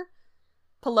career.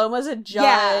 Paloma's a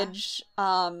judge.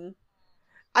 Yeah.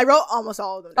 I wrote almost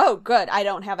all of them down. Oh, good. I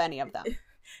don't have any of them.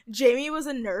 Jamie was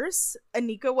a nurse.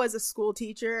 Anika was a school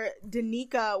teacher.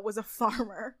 Danica was a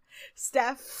farmer.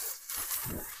 Steph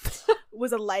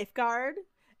was a lifeguard.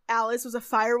 Alice was a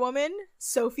firewoman.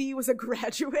 Sophie was a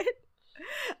graduate.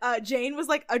 Jane was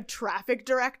like a traffic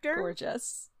director.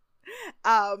 Gorgeous.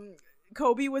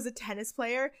 Kobe was a tennis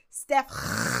player.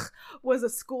 Steph was a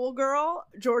schoolgirl.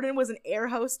 Jordan was an air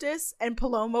hostess. And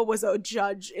Paloma was a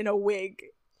judge in a wig.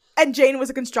 And Jane was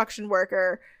a construction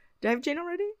worker. Did I have Jane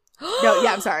already? No,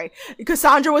 yeah, I'm sorry.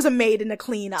 Cassandra was a maid and a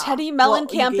cleanup. Teddy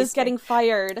Mellencamp is getting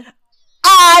fired.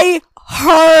 I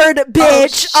heard,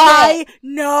 bitch. Oh, I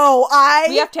know.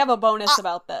 We have to have a bonus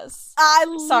about this. I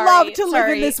love to live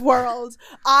in this world.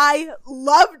 I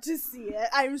love to see it.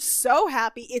 I'm so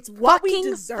happy. It's what we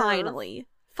deserve. Finally.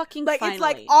 Fucking like, finally. It's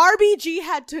like RBG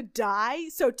had to die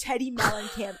so Teddy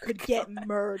Mellencamp could get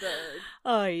murdered.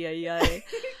 Ay.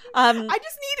 I'm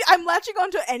latching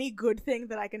onto any good thing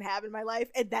that I can have in my life,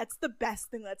 and that's the best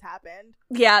thing that's happened.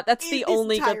 Yeah, that's the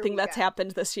only good thing that's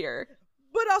happened this year.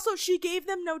 But also, she gave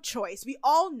them no choice. We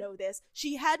all know this.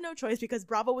 She had no choice because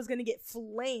Bravo was going to get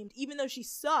flamed, even though she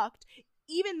sucked,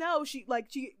 even though she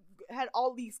had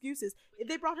all the excuses. If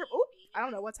they brought her... Oh, I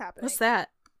don't know what's happening. What's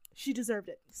that? She deserved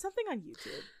it. Something on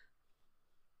YouTube.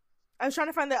 I was trying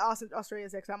to find the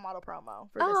Australia's Next Top Model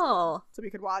promo for this one, so we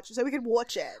could watch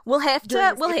it. We'll have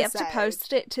to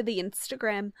post it to the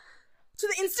Instagram.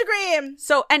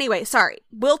 So anyway, sorry.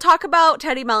 We'll talk about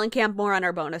Teddy Mellencamp more on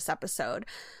our bonus episode.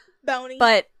 Boney.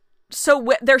 But so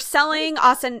they're selling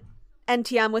us and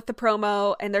NTM with the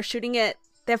promo, and they're shooting it.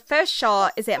 Their first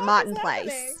shot is at Martin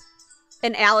Place,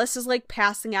 and Alice is like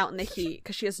passing out in the heat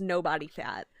because she has no body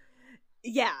fat.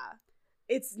 Yeah,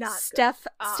 it's not. Steph,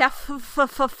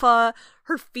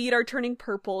 her feet are turning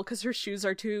purple because her shoes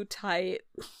are too tight.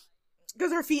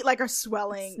 Because her feet are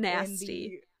swelling. It's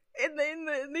nasty. In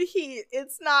the heat,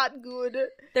 it's not good.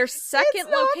 Their second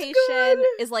location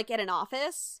is like at an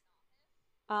office.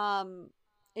 And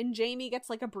Jamie gets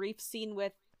like a brief scene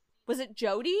with, was it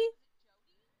Jodie?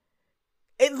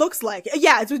 It looks like,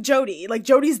 yeah, it's with Jodie. Like,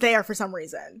 Jodie's there for some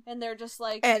reason. And they're just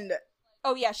like,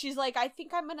 oh yeah, she's like, I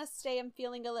think I'm gonna stay. I'm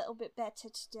feeling a little bit better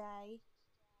today.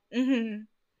 Mm-hmm.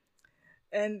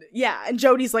 And yeah, and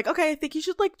Jodie's like, okay, I think you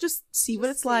should just see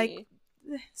what it's like.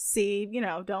 See,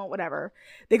 don't, whatever.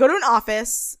 They go to an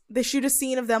office. They shoot a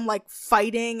scene of them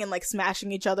fighting and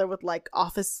smashing each other with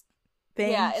office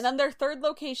things. Yeah, and then their third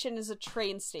location is a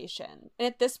train station. And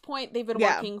at this point, they've been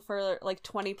working for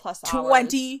 20 plus hours.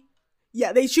 20.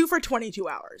 Yeah, they shoot for 22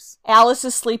 hours. Alice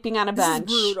is sleeping on a bench.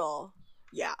 This is brutal.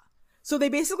 Yeah. So they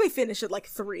basically finish at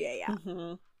 3 a.m.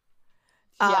 Mm-hmm.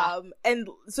 Yeah. And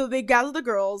so they gather the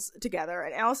girls together,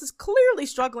 and Alice is clearly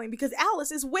struggling because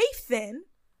Alice is way thin.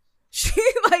 She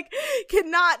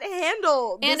cannot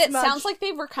handle this And it much. sounds like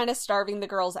they were kind of starving the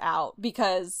girls out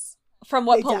because from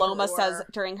what Paloma says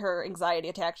during her anxiety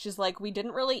attack, she's like, we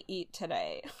didn't really eat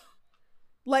today.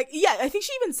 Yeah, I think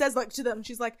she even says to them,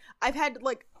 she's like, I've had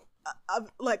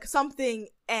something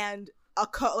and a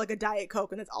Diet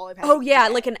Coke, and that's all I've had. Oh yeah,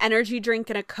 an energy drink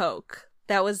and a Coke.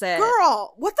 That was it.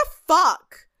 Girl, what the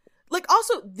fuck?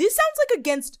 Also, this sounds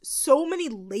against so many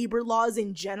labor laws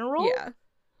in general. Yeah.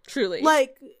 Truly.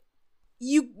 Like,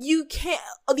 you can't...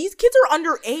 These kids are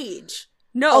underage.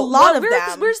 No, a lot of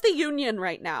them. Where's the union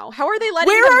right now? How are they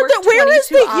letting them Where work 22 is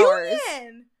the hours?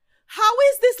 union? How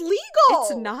is this legal?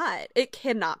 It's not. It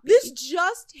cannot be. This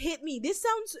just hit me. This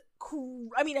sounds...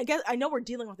 I mean, I know we're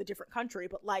dealing with a different country,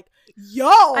 but like,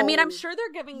 yo! I mean, I'm sure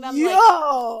they're giving them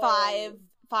like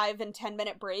 5 and 10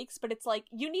 minute breaks, but it's like,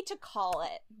 you need to call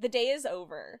it. The day is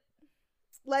over.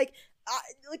 Like,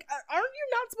 aren't you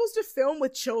not supposed to film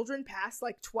with children past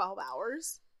like 12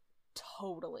 hours?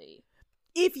 Totally.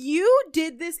 If you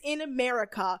did this in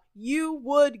America, you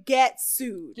would get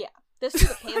sued. Yeah. This is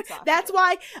the pants off. That's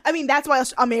why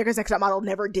America's Next Top Model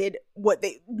never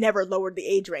lowered the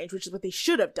age range, which is what they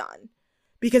should have done,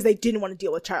 because they didn't want to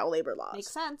deal with child labor laws.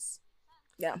 Makes sense.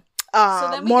 Yeah.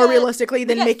 So more realistically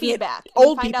than making feedback. it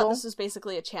old we find people. Out this is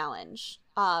basically a challenge.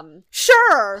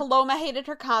 Sure. Paloma hated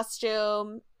her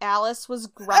costume. Alice was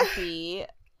grumpy,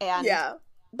 and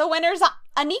the winner's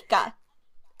Anika.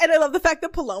 And I love the fact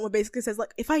that Paloma basically says,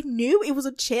 like, if I knew it was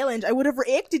a challenge, I would have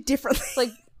reacted differently. It's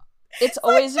like, it's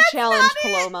always a challenge,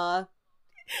 Paloma.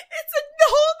 It's the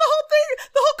whole thing.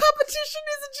 The whole competition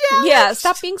is a challenge. Yeah,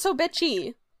 stop being so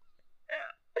bitchy.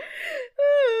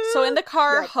 So in the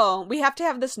car home, we have to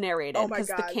have this narrated because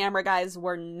the camera guys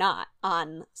were not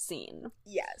on scene.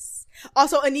 Yes.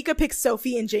 Also, Anika picks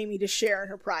Sophie and Jamie to share in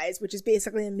her prize, which is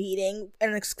basically a meeting,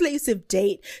 an exclusive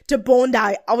date to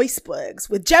Bondi Icebergs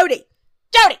with Jody.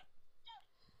 Jody!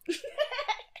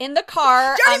 In the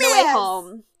car Jody on the way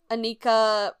home,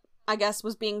 Anika, I guess,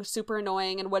 was being super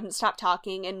annoying and wouldn't stop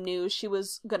talking and knew she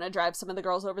was gonna drive some of the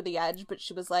girls over the edge, but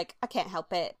she was like, I can't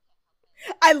help it.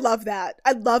 I love that.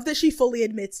 I love that she fully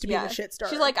admits to being a shit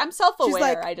starter. She's like, I'm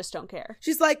self-aware, I just don't care.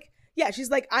 She's like,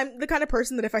 I'm the kind of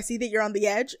person that if I see that you're on the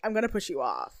edge, I'm gonna push you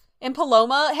off. And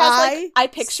Paloma has I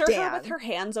picture her with her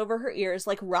hands over her ears,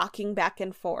 like rocking back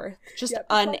and forth, just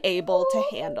unable to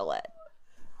handle it.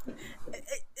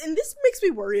 And this makes me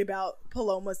worry about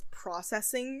Paloma's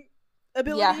processing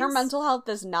abilities. Yeah, her mental health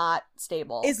is not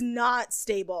stable.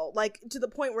 Like, to the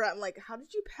point where I'm like, how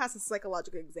did you pass a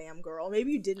psychological exam, girl?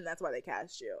 Maybe you didn't, that's why they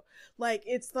cast you. Like,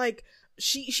 it's like,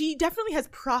 she definitely has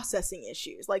processing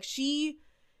issues. Like,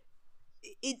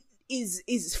 it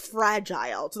is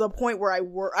fragile to the point where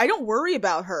I don't worry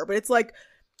about her, but it's like,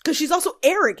 because she's also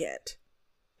arrogant.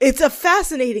 It's a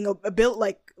fascinating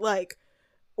like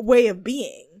way of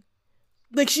being.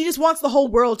 Like, she just wants the whole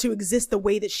world to exist the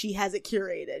way that she has it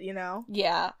curated, you know?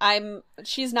 Yeah,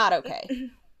 she's not okay.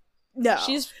 No.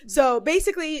 So,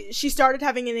 basically, she started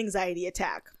having an anxiety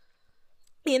attack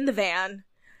in the van,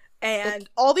 and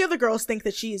all the other girls think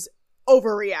that she's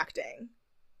overreacting.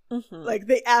 Mm-hmm. Like,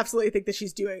 they absolutely think that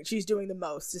she's doing the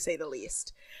most, to say the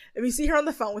least. And we see her on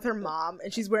the phone with her mom,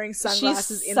 and she's wearing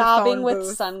sunglasses in the phone booth. She's sobbing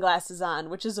with sunglasses on,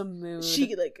 which is a mood.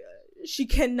 She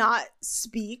cannot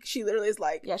speak. She literally is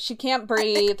like... Yeah, she can't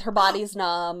breathe. Her body's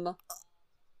numb.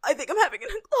 I think I'm having an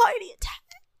anxiety attack.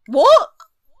 What?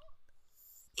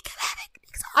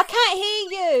 I can't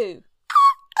hear you.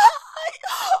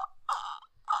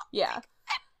 Yeah.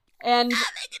 And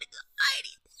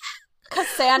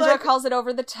Cassandra calls it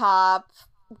over the top.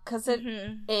 Because it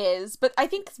is. But I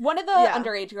think one of the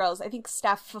underage girls, I think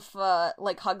Steph,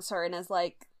 hugs her and is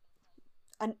like,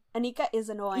 Anika is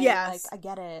annoying. Yes. Like, I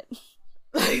get it.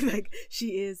 like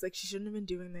she is, like, she shouldn't have been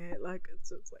doing that. Like,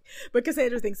 it's like, but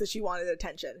Cassandra thinks that she wanted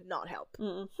attention, not help.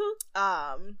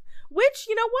 Mm-hmm. Which,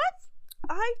 you know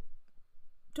what? I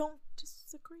don't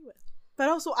disagree with. But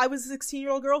also, I was a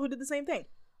 16-year-old girl who did the same thing.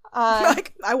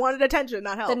 Like, I wanted attention,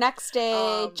 not help. The next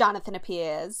day, Jonathan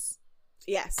appears.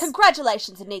 Yes.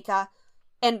 Congratulations, Anika.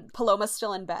 And Paloma's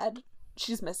still in bed.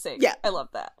 She's missing. Yeah. I love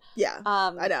that. Yeah.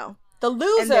 I know. The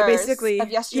losers of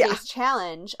yesterday's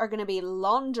challenge are going to be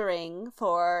laundering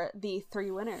for the 3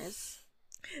 winners.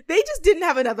 They just didn't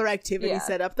have another activity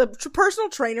set up. The personal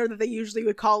trainer that they usually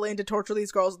would call in to torture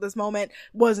these girls at this moment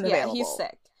wasn't available. Yeah, he's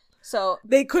sick. So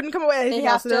they couldn't come up with anything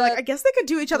else. So they're like, I guess they could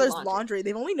do each other's laundry.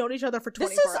 They've only known each other for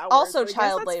 24 hours. This is also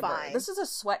child labor. Fine. This is a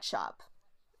sweatshop.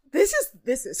 This is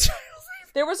child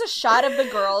labor. There was a shot of the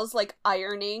girls, like,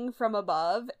 ironing from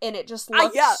above, and it just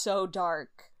looked so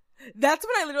dark. That's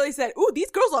when I literally said, ooh,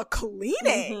 these girls are cleaning.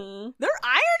 Mm-hmm. They're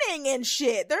ironing and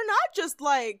shit. They're not just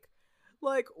like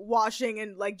washing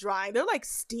and like drying. They're like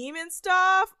steaming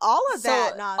stuff. All of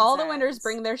that nonsense. All the winners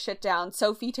bring their shit down.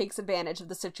 Sophie takes advantage of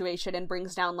the situation and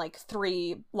brings down like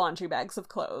 3 laundry bags of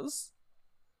clothes.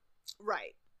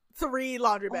 Right. 3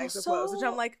 laundry bags of clothes, which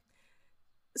I'm like,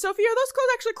 Sophie, are those clothes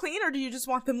actually clean, or do you just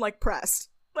want them like pressed?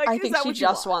 Like, I think she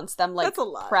just wants them like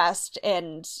pressed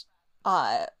and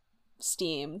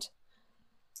steamed.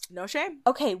 No shame.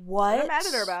 Okay, what? I'm mad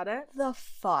at her about it. The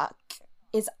fuck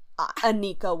is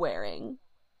Anika wearing?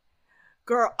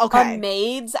 Girl, okay. A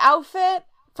maid's outfit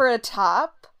for a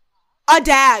top? A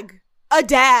dag.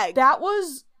 That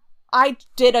was... I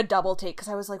did a double take because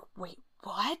I was like, wait,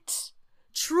 what?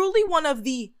 Truly one of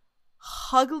the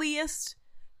ugliest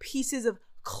pieces of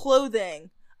clothing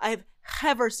I have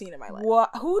ever seen in my life.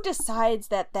 Who decides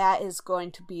that is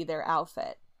going to be their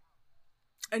outfit?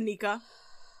 Anika.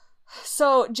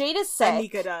 So Jade is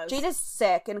sick. Anika does. Jade is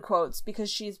sick, in quotes, because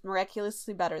she's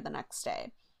miraculously better the next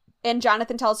day. And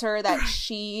Jonathan tells her that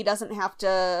she doesn't have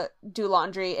to do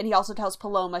laundry, and he also tells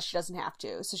Paloma she doesn't have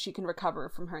to, so she can recover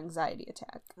from her anxiety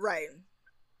attack. Right.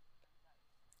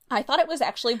 I thought it was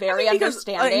actually very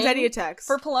understanding anxiety attacks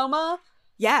for Paloma.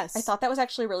 Yes. I thought that was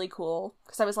actually really cool,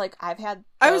 because I was like, I've had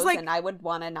those, and I would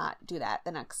want to not do that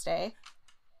the next day.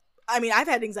 I mean, I've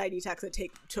had anxiety attacks that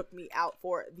took me out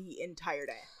for the entire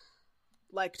day.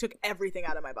 Like, took everything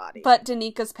out of my body. But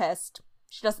Danika's pissed.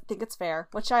 She doesn't think it's fair,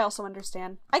 which I also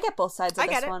understand. I get both sides of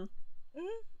this one.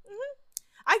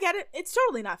 I get it. It's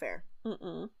totally not fair.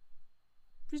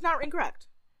 She's not incorrect.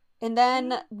 And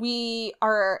then we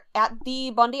are at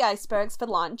the Bundy Icebergs for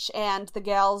lunch, and the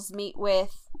gals meet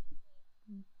with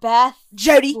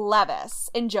Jody Levis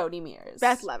and Jody Mears.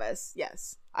 Beth Levis,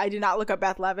 yes. I did not look up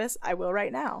Beth Levis. I will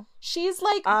right now. She's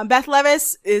like... Beth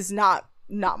Levis is not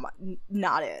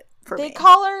it for me. They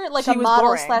call her like a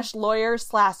model / lawyer /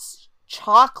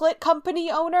 chocolate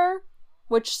company owner,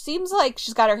 which seems like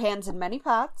she's got her hands in many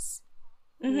pots.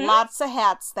 Lots of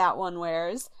hats that one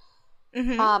wears.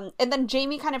 And then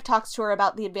Jamie kind of talks to her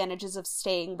about the advantages of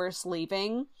staying versus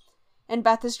leaving. And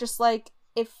Beth is just like,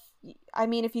 if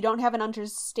you don't have an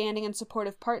understanding and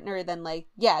supportive partner, then like,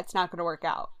 yeah, it's not going to work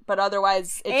out. But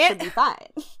otherwise, it should be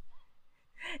fine.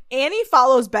 Annie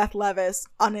follows Beth Levis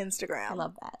on Instagram. I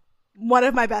love that. One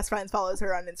of my best friends follows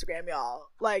her on Instagram, y'all.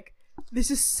 Like,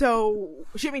 this is so...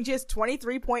 she has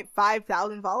 23.5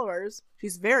 thousand followers.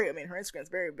 She's her Instagram's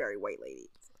very, very white lady.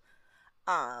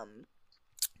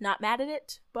 Not mad at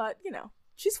it, but,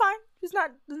 she's fine.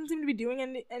 Doesn't seem to be doing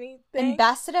anything.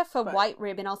 Ambassador for White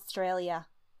Ribbon Australia.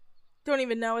 Don't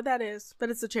even know what that is, but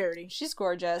it's a charity. She's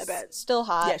gorgeous. I bet. Still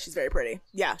hot. Yeah, she's very pretty.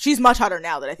 Yeah, she's much hotter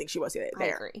now than I think she was there. I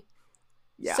agree.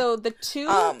 Yeah. So the two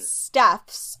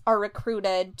Stephs are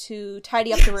recruited to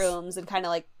tidy up the rooms and kind of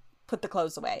like put the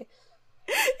clothes away.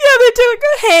 Yeah, they do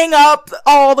hang up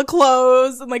all the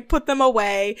clothes and like put them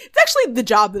away. It's actually the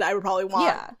job that I would probably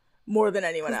want more than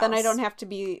anyone else. Then I don't have to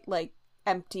be like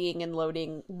emptying and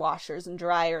loading washers and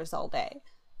dryers all day.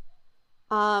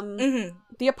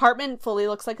 The apartment fully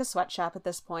looks like a sweatshop at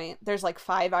this point. There's like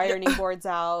 5 ironing boards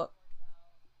out.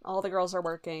 All the girls are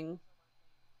working.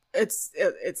 It's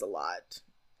a lot.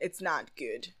 It's not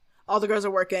good. All the girls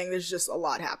are working. There's just a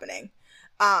lot happening.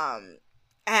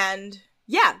 And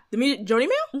yeah, the Jody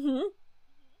Mail?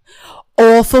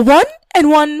 All for one and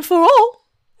one for all.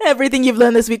 Everything you've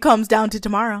learned this week comes down to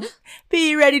tomorrow.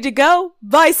 Be ready to go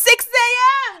by 6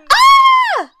 a.m.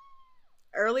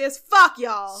 Early as fuck,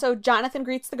 y'all. So Jonathan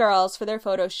greets the girls for their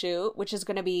photo shoot, which is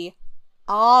going to be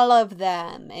all of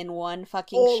them in one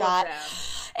fucking all shot.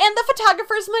 And the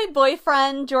photographer's my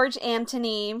boyfriend, George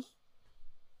Anthony.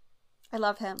 I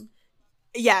love him.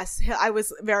 Yes, I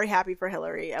was very happy for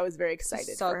Hillary. I was very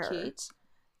excited for her. So cute.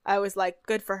 I was like,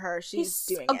 good for her. He's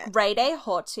doing it. He's a grade A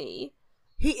hottie.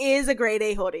 He is a grade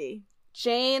A hottie.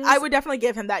 James. I would definitely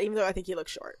give him that, even though I think he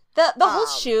looks short. The whole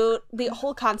shoot, the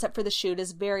whole concept for the shoot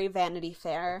is very Vanity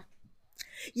Fair.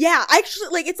 Yeah, actually,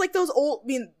 like, it's like those old,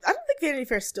 I don't think Vanity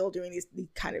Fair's still doing these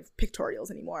kind of pictorials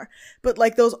anymore, but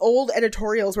like those old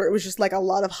editorials where it was just like a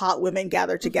lot of hot women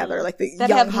gathered together, like the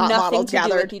young hot models gathered. That have nothing to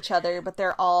do with each other, but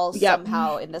they're all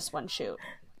somehow in this one shoot.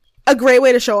 A great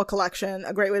way to show a collection,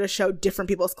 a great way to show different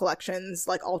people's collections,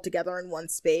 like, all together in one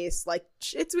space. Like,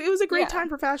 it was a great time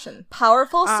for fashion.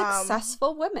 Powerful,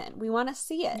 successful women. We want to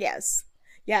see it. Yes.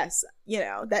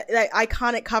 That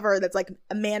iconic cover that's like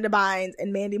Amanda Bynes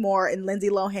and Mandy Moore and Lindsay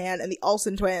Lohan and the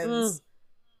Olsen twins.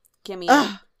 Gimme.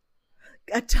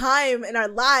 A time in our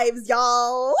lives,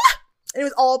 y'all. And it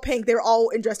was all pink. They were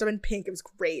all dressed up in pink. It was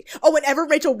great. Oh, whenever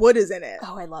Rachel Wood is in it.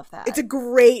 Oh, I love that. It's a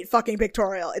great fucking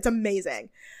pictorial. It's amazing.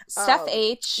 Steph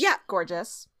H. Yeah.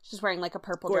 Gorgeous. She's wearing like a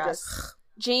purple dress.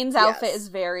 Jane's outfit is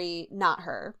very not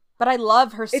her. But I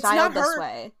love her style this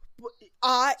way.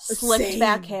 Slicked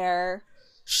back hair.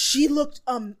 She looked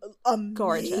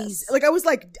gorgeous. Like I was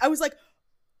like,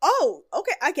 oh,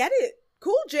 okay, I get it.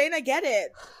 Cool, Jane, I get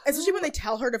it. Especially when they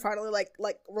tell her to finally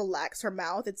like relax her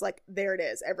mouth. It's like, there it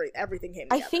is. Everything came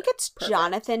together. I think it's perfect.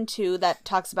 Jonathan too that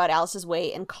talks about Alice's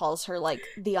weight and calls her like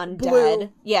the undead.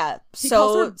 Blue. Yeah,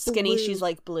 so skinny she's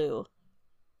like blue.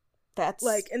 That's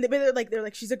like, and they're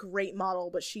like she's a great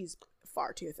model, but she's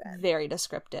far too thin. Very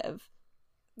descriptive.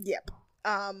 Yep.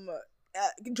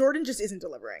 Jordan just isn't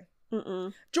delivering.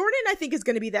 Mm-mm. Jordan, I think, is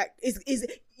going to be that is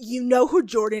you know who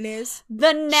Jordan is?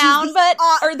 The noun,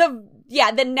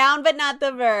 the noun, but not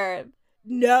the verb.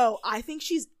 No, I think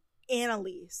she's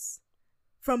Annalise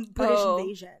from British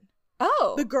Invasion.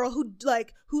 Oh, the girl who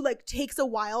takes a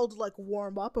while to like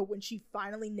warm up, but when she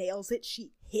finally nails it,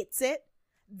 she hits it.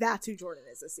 That's who Jordan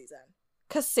is this season.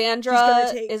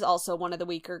 Cassandra is also one of the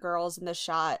weaker girls in the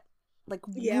shot. Like,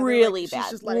 really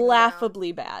bad,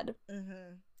 laughably bad.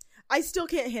 Mm-hmm. I still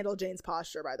can't handle Jane's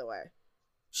posture, by the way.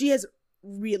 She has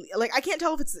really, like, I can't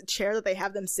tell if it's the chair that they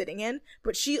have them sitting in,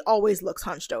 but she always looks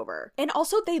hunched over. And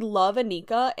also, they love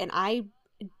Anika, and I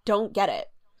don't get it.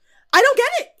 I don't get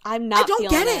it! I don't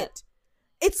get it.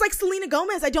 It's like Selena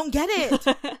Gomez. I don't get it.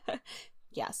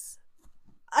 Yes.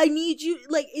 I need you,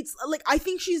 like, it's, like, I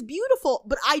think she's beautiful,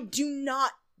 but I do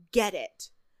not get it.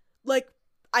 Like,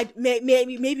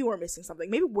 maybe we're missing something.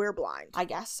 Maybe we're blind. I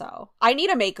guess so. I need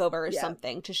a makeover or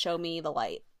something to show me the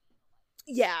light.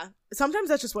 Yeah. Sometimes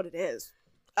that's just what it is.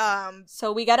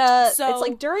 So we gotta, it's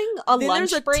like during a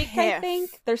lunch break, I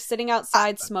think. They're sitting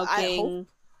outside smoking.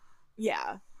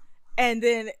 Yeah. And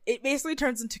then it basically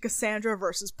turns into Cassandra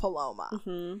versus Paloma.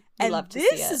 Mm-hmm. And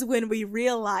this is when we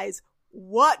realize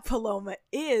what Paloma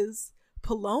is.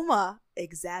 Paloma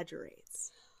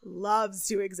exaggerates. Loves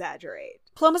to exaggerate.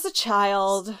 Paloma's a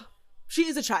child. She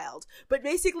is a child. But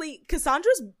basically,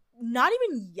 Cassandra's not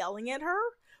even yelling at her,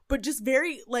 but just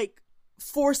very, like,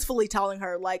 forcefully telling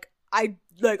her, I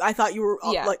thought you were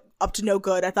up to no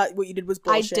good. I thought what you did was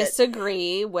bullshit. I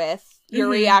disagree with your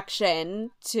reaction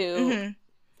to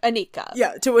Anika.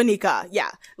 Yeah, to Anika.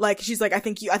 Yeah. Like, she's like, I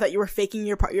thought you were faking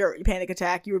your panic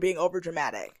attack. You were being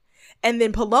overdramatic. And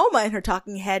then Paloma in her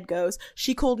talking head goes,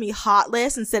 she called me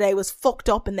heartless and said I was fucked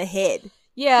up in the head.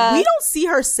 Yeah. We don't see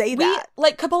her say that.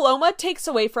 Like, Paloma takes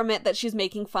away from it that she's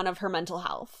making fun of her mental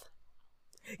health.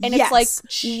 And it's like,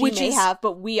 she may have,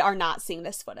 but we are not seeing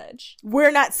this footage.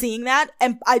 We're not seeing that.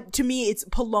 And to me, it's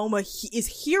Paloma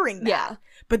is hearing that. Yeah.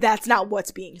 But that's not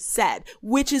what's being said,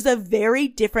 which is a very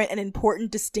different and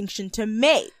important distinction to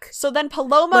make. So then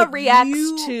Paloma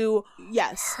reacts to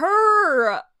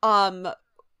her,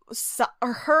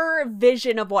 her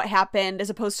vision of what happened as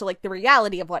opposed to like the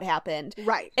reality of what happened.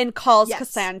 Right. And calls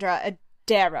Cassandra a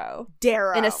Darrow.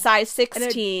 And a size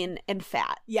 16 and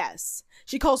fat. Yes.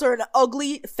 She calls her an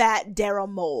ugly, fat Darrow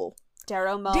mole.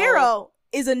 Darrow mole. Darrow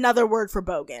is another word for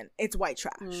bogan. It's white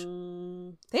trash.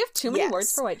 They have too many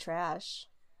words for white trash.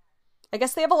 I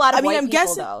guess they have a lot of white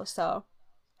people though, so.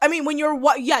 I mean, when you're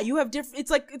white, you have different, it's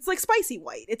like spicy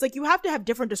white. It's like you have to have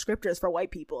different descriptors for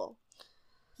white people.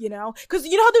 You know? Because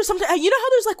you know how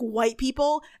there's like white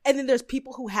people and then there's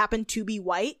people who happen to be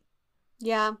white?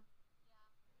 Yeah.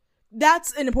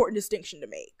 That's an important distinction to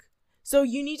make. So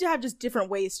you need to have just different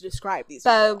ways to describe these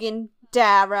bogan,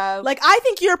 Darrow. Like, I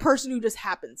think you're a person who just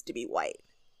happens to be white.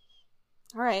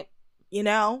 All right. You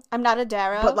know? I'm not a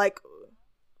Darrow. But like,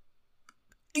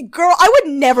 girl, I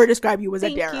would never describe you as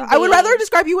a Darrow. I would rather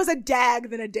describe you as a dag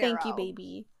than a Darrow. Thank you,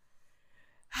 baby.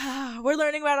 We're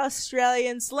learning about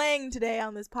Australian slang today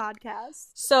on this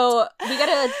podcast. So we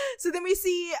gotta. So then we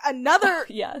see another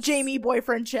Jamie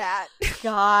boyfriend chat.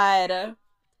 God.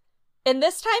 And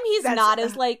this time he's not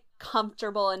as like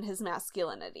comfortable in his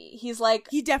masculinity. He's like,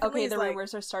 he definitely the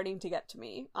rumors are starting to get to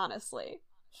me, honestly.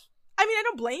 I mean, I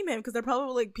don't blame him because they're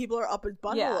probably like people are up in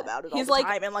bundle about it all the like,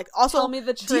 time, and like also tell me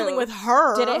the truth. Dealing with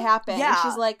her. Did it happen? Yeah. And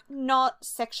she's like, not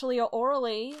sexually or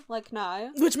orally. Like,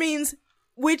 no. Which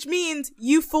means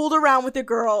you fooled around with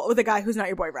a guy who's not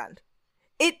your boyfriend.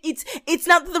 It's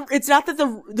not that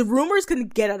the rumors can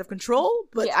get out of control,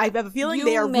 but I have a feeling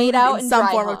they are rooted in some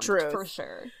form of truth for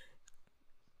sure.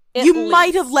 You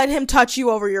might have let him touch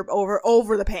you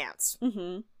over the pants.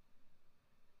 Mm-hmm.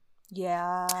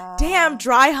 Yeah. Damn,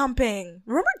 dry humping.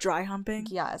 Remember dry humping?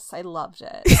 Yes, I loved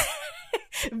it.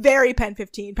 Very Pen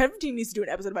 15. Pen 15 needs to do an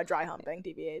episode about dry humping,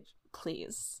 TBH.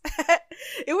 Please.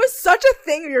 It was such a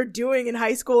thing we were doing in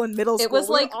high school and middle school. It was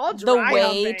like the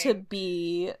way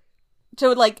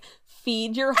to like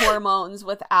feed your hormones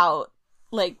without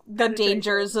like the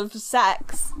dangers of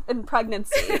sex and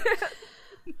pregnancy.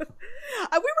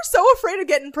 We were so afraid of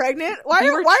getting pregnant. Why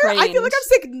I feel like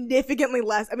I'm significantly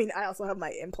less. I mean, I also have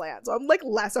my implant, so I'm like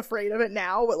less afraid of it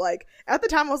now. But like at the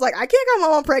time, I was like, I can't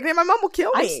come home pregnant. My mom will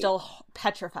kill me. I'm still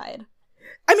petrified.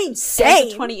 I mean, same.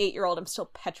 As a 28-year-old, I'm still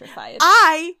petrified.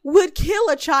 I would kill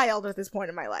a child at this point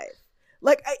in my life.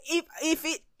 Like if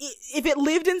it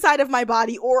lived inside of my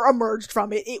body or emerged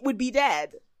from it, it would be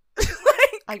dead.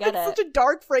 I get it. Such a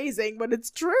dark phrasing, but it's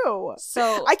true. So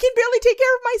I can barely take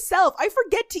care of myself. I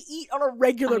forget to eat on a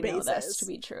regular basis. That's to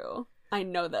be true. I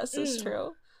know this is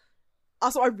true.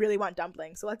 Also, I really want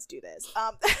dumplings, so let's do this.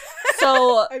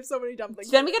 So I have so many dumplings.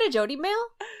 Then we get a Jody mail?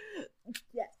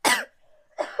 Yeah.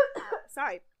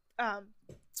 Sorry.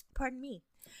 Pardon me.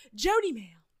 Jody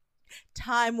mail.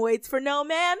 Time waits for no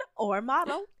man or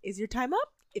model. Is your time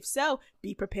up? If so,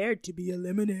 be prepared to be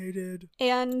eliminated.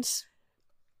 And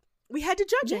we had to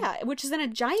judge it. Yeah, which is in a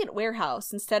giant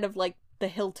warehouse instead of like the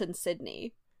Hilton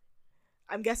Sydney.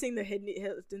 I'm guessing the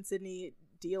Hilton Sydney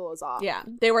deal is off. Yeah.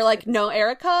 They were like, no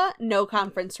Erica, no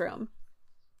conference room.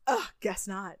 Ugh, guess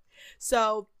not.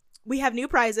 So we have new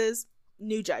prizes,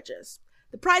 new judges.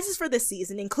 The prizes for this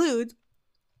season include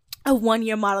a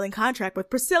 1-year modeling contract with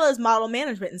Priscilla's Model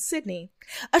Management in Sydney,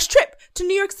 a trip to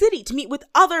New York City to meet with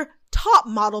other top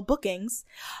model bookings,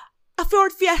 a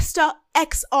Ford Fiesta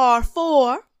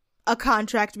XR4, a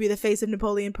contract to be the face of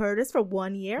Napoleon Purtis for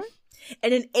 1 year,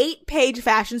 and an 8-page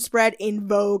fashion spread in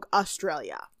Vogue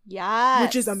Australia. Yes.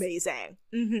 Which is amazing.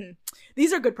 Mm-hmm.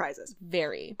 These are good prizes.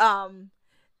 Very.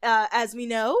 As we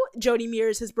know, Jody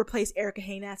Mears has replaced Erica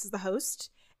Haynes as the host,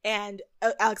 and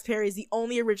Alex Perry is the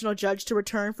only original judge to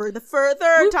return for the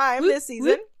further time this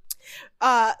season.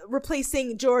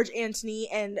 Replacing George Anthony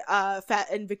and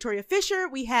Victoria Fisher,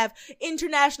 we have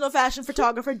international fashion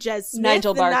photographer Jez Smith,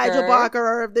 Nigel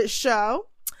Barker of this show,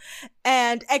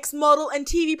 and ex-model and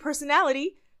TV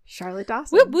personality Charlotte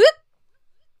Dawson. Whoop whoop.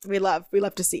 We love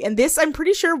to see. And this, I'm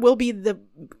pretty sure, will be the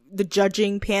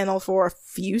judging panel for a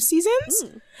few seasons.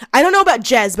 I don't know about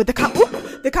Jez, but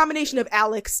the combination of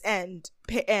Alex and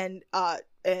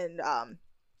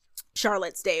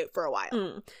Charlotte stay for a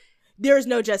while. There is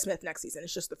no Jez Smith next season.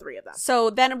 It's just the three of them.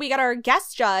 So then we got our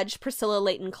guest judge, Priscilla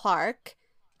Layton Clark,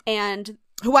 and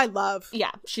who I love.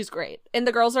 Yeah, she's great. And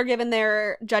the girls are given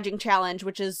their judging challenge,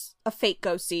 which is a fake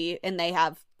go-see, and they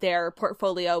have their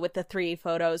portfolio with the 3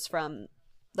 photos from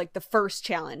like the first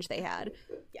challenge they had.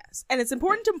 Yes. And it's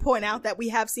important to point out that we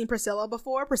have seen Priscilla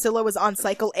before. Priscilla was on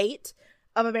cycle 8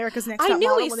 of America's Next Top Model.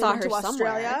 I knew we saw her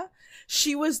somewhere.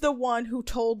 She was the one who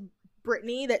told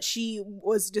Brittany that she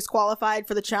was disqualified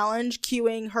for the challenge,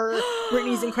 cueing her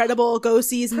Brittany's incredible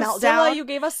go-sees meltdown. Priscilla, you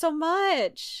gave us so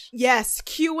much. Yes,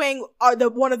 cueing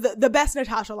one of the best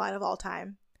Natasha line of all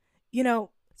time. You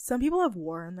know, some people have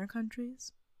war in their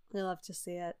countries. We love to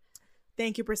see it.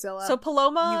 Thank you, Priscilla. So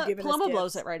Paloma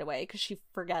blows it right away because she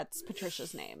forgets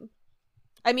Patricia's name.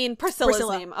 I mean, Priscilla's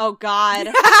name. Oh, God.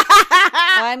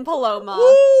 I'm Paloma.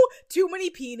 Ooh, too many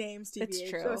P names, TBH. It's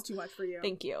true. That was too much for you.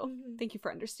 Thank you. Mm-hmm. Thank you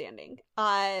for understanding.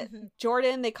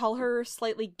 Jordan, they call her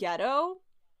slightly ghetto.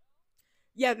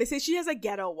 Yeah, they say she has a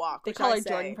ghetto walk. They call her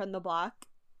Jordan from the block.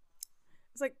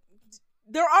 It's like,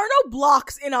 there are no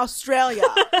blocks in Australia.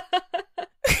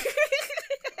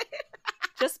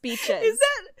 Just beaches. Is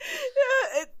that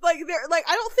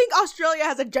I don't think Australia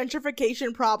has a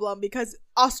gentrification problem because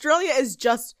Australia is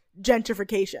just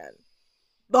gentrification.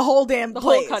 The whole damn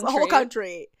place. The whole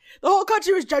country. The whole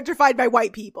country was gentrified by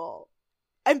white people.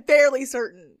 I'm fairly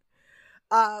certain.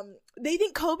 They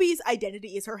think Kobe's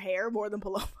identity is her hair more than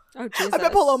Paloma. Oh, Jesus. I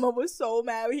bet Paloma was so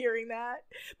mad hearing that.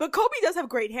 But Kobe does have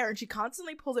great hair and she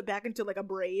constantly pulls it back into like a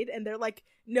braid and they're like,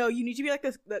 no, you need to be like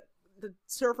the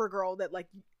surfer girl that like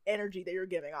energy that you're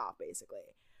giving off, basically.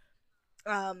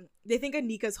 They think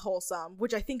Anika's wholesome,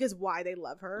 which I think is why they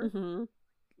love her. Mm-hmm.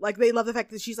 Like, they love the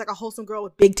fact that she's like a wholesome girl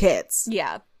with big tits.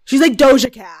 Yeah. She's like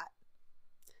Doja Cat.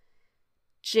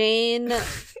 Jane,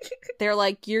 they're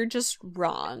like, you're just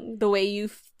wrong. The way you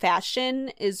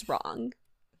fashion is wrong.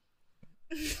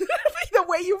 The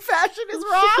way you fashion is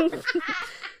wrong?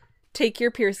 Take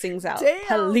your piercings out.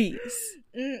 Damn. Please.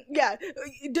 Yeah.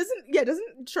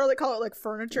 Doesn't Charlotte call it like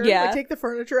furniture? Yeah. Like, take the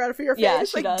furniture out of your face? Yeah,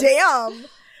 she like, does. Damn.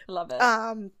 I love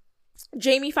it.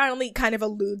 Jamie finally kind of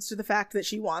alludes to the fact that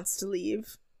she wants to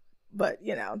leave. But,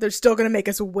 you know, they're still going to make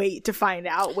us wait to find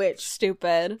out which.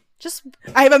 Stupid. Just.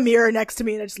 I have a mirror next to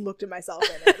me and I just looked at myself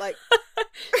in it. Like.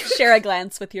 Share a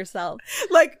glance with yourself.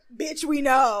 Like, bitch, we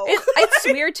know. It's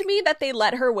weird to me that they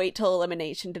let her wait till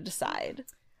elimination to decide.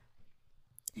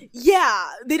 Yeah.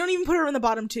 They don't even put her in the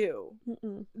bottom 2.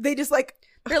 Mm-mm. They just like.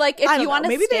 They're like, if you want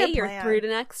to stay, you're through to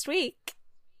next week.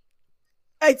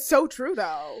 It's so true,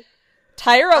 though.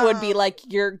 Tyra would be like,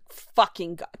 you're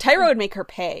fucking Tyra would make her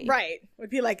pay. Right. Would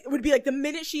be like the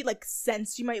minute she like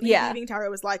sensed she might be leaving, Tyra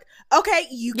was like, okay,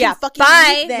 you can fucking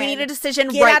bye. leave then. We need a decision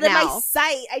Get right out of now. my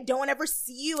sight. I don't ever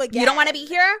see you again. You don't want to be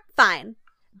here? Fine.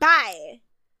 Bye.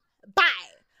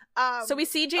 Bye. So we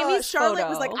see Jamie's Charlotte photo.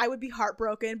 was like, I would be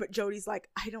heartbroken, but Jody's like,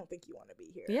 I don't think you want to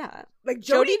be here. Yeah. Like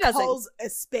Jody calls a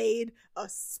spade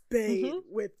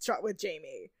with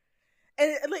Jamie.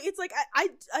 And it's like, I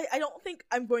don't think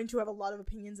I'm going to have a lot of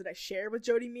opinions that I share with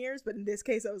Jody Mears, but in this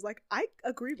case, I was like, I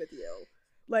agree with you.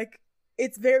 Like,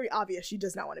 it's very obvious she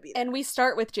does not want to be there. And we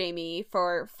start with Jamie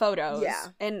for photos. Yeah.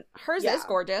 And hers is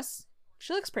gorgeous.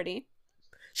 She looks pretty.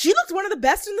 She looks one of the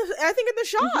best in the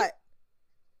shot.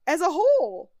 As a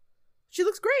whole. She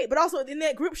looks great. But also in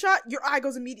that group shot, your eye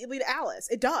goes immediately to Alice.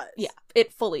 It does. Yeah,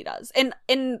 it fully does. And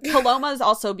Paloma is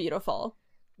also beautiful.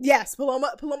 Yes,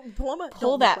 Paloma.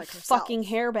 Pull that fucking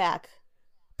hair back.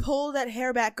 Pull that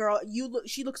hair back, girl.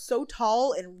 She looks so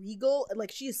tall and regal, and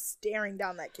like she is staring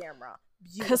down that camera.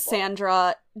 Beautiful.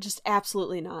 Cassandra, just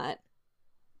absolutely not.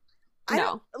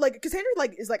 No, Cassandra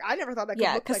is like I never thought that.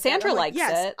 Yeah, look Cassandra like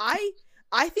that. likes it.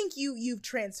 I think you've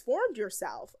transformed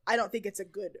yourself. I don't think it's a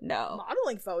good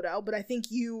modeling photo, but I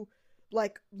think you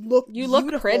look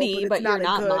pretty, but you're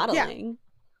not modeling.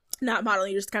 Yeah, not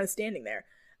modeling. You're just kind of standing there.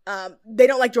 They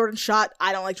don't like Jordan's shot.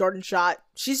 I don't like Jordan's shot.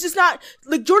 She's just not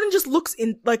like Jordan. Just looks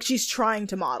in like she's trying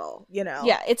to model. You know.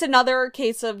 Yeah, it's another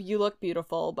case of you look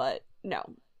beautiful, but no.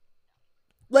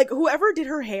 Like whoever did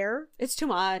her hair, it's too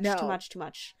much. No. Too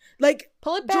much. Like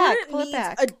pull it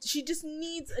back. She just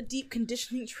needs a deep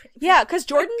conditioning treatment. Yeah, because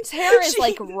Jordan's hair is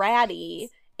like ratty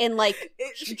and like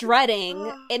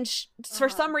dreading, and for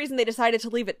some reason they decided to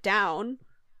leave it down.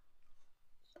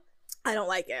 I don't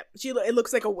like it. It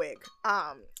looks like a wig.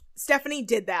 Stephanie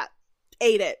did that.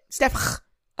 Ate it.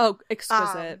 Oh,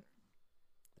 exquisite.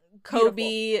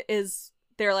 Kobe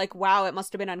they're like, wow, it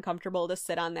must have been uncomfortable to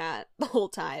sit on that the whole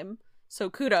time. So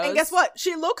kudos. And guess what?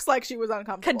 She looks like she was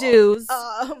uncomfortable.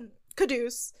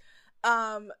 Caduce.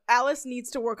 Alice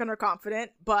needs to work on her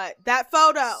confidence, but that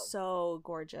photo. So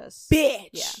gorgeous. Bitch.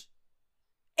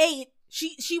 Yeah. Ate.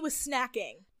 She was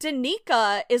snacking.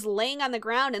 Danica is laying on the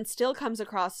ground and still comes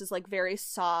across as like very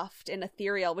soft and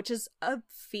ethereal, which is a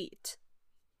feat.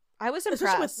 I was impressed.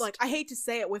 Especially with, I hate to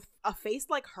say it, with a face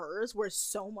like hers, where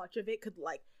so much of it could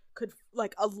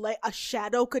a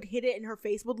shadow could hit it and her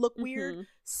face would look weird.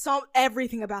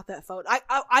 Everything about that photo.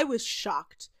 I was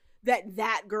shocked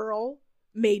that girl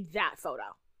made that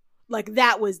photo. Like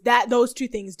those two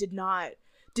things did not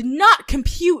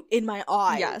compute in my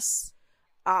eyes. Yes.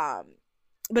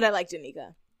 But I like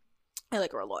Danica. I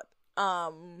like her a lot.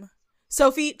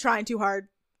 Sophie trying too hard,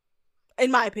 in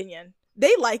my opinion.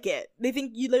 They like it. They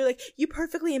think you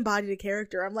perfectly embodied a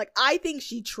character. I'm like, I think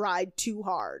she tried too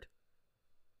hard.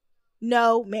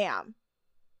 No, ma'am.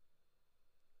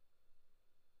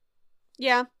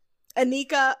 Yeah.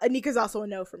 Anika's also a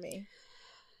no for me.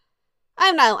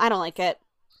 I don't like it.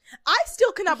 I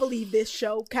still cannot believe this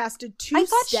show casted two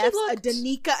Stephs, a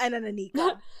Danica and an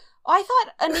Anika. I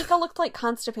thought Anika looked like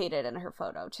constipated in her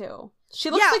photo too.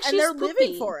 She looks like she's and they're poopy.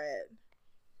 living for it.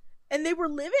 And they were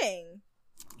living.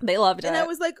 They loved it. And I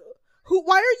was like,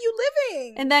 why are you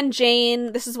living? And then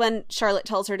Jane, this is when Charlotte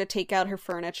tells her to take out her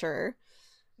furniture.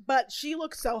 But she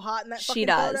looks so hot in that fucking She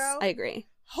does. photo. I agree.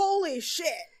 Holy shit.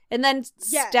 And then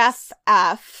Steph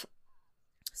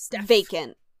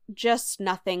vacant. Just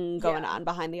nothing going on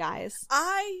behind the eyes.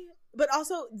 But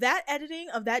also, that editing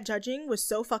of that judging was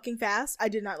so fucking fast. I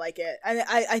did not like it. And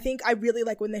I think I really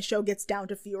like when the show gets down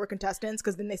to fewer contestants,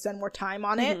 because then they spend more time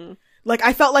on it. Like,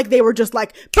 I felt like they were just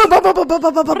like,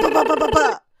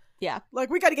 yeah. Like,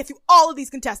 we got to get through all of these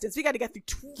contestants. We got to get through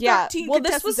 13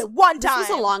 contestants at one time. This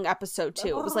was a long episode, too.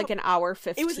 It was like an hour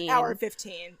 15. It was an hour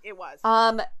 15. It was.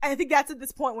 I think that's at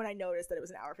this point when I noticed that it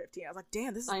was an hour 15. I was like,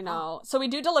 damn, this is I know. So we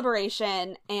do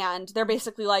deliberation, and they're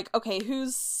basically like, okay,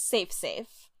 who's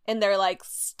safe? And they're like,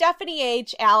 Stephanie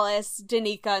H, Alice,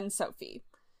 Danica, and Sophie.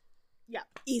 Yeah.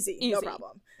 Easy. No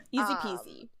problem. Easy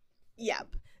peasy.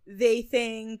 Yep. They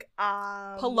think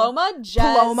Paloma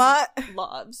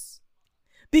loves.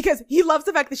 Because he loves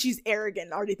the fact that she's arrogant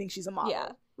and already thinks she's a model.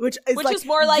 Yeah. Which is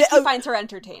more like he finds her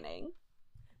entertaining.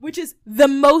 Which is the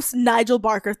most Nigel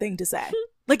Barker thing to say.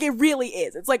 Like, it really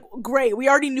is. It's like, great, we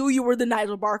already knew you were the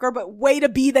Nigel Barker, but way to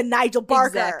be the Nigel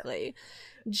Barker. Exactly.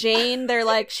 Jane, they're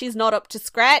like, she's not up to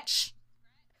scratch.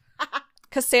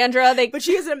 Cassandra, they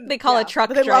call a truck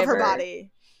driver. They love her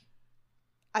body.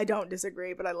 I don't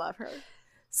disagree, but I love her.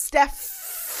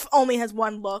 Steph only has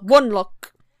one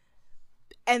look.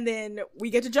 And then we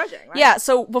get to judging, right? Yeah,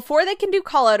 so before they can do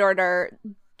call-out order,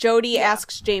 Jody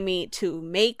asks Jamie to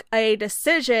make a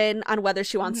decision on whether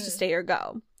she wants to stay or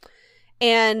go.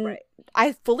 And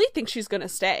I fully think she's going to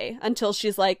stay until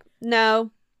she's like,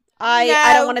 no,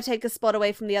 I don't want to take a spot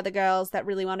away from the other girls that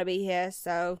really want to be here,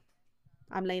 so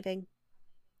I'm leaving.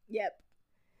 Yep.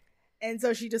 And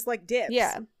so she just, like, dips.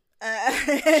 Yeah.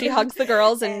 She hugs the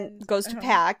girls and goes to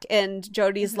pack, and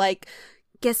Jody's like,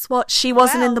 guess what? She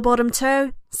wasn't in the bottom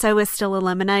two, so we're still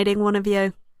eliminating one of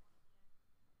you.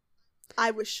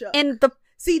 I was shook. And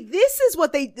see, this is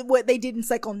what they did in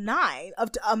cycle 9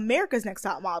 of America's Next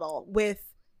Top Model with,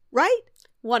 right?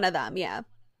 One of them, yeah.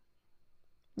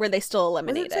 were they still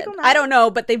eliminated? Psycho 9? I don't know,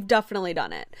 but they've definitely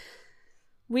done it.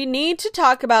 We need to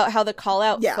talk about how the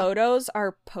call-out photos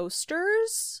are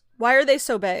posters. Why are they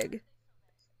so big?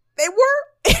 They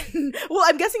were. Well,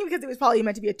 I'm guessing because it was probably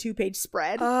meant to be a 2-page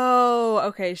spread. Oh,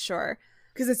 okay, sure.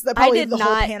 Because it's probably the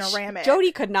whole panoramic.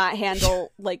 Jody could not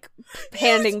handle, like,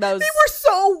 handing those. They were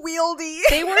so wieldy.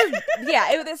 They were,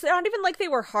 it's not even like they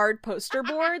were hard poster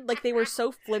board. Like, they were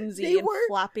so flimsy and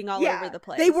flopping all over the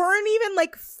place. They weren't even,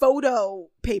 like, photo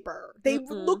paper. They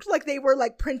looked like they were,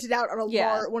 like, printed out on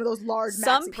one of those large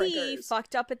Some maxi printers. P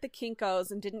fucked up at the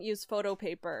Kinko's and didn't use photo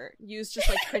paper. Used just,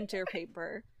 like, printer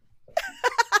paper.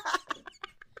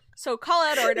 So call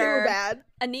out order. They were bad.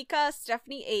 Anika,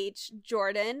 Stephanie H,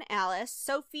 Jordan, Alice,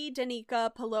 Sophie,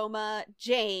 Danica, Paloma,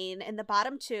 Jane, and the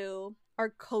bottom 2 are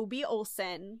Kobe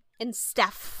Olsen and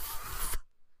Steph.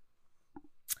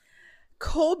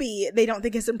 Kobe, they don't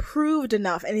think is improved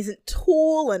enough and isn't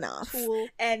tall enough.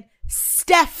 And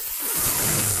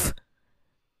Steph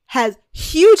has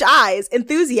huge eyes,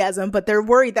 enthusiasm, but they're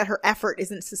worried that her effort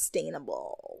isn't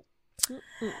sustainable.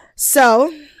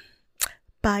 So,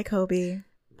 bye, Kobe.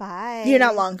 Bye. You're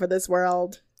not long for this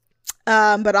world.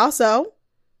 But also,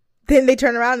 then they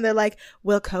turn around and they're like,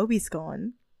 well, Kobe's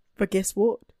gone. But guess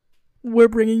what? We're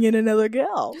bringing in another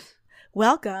girl.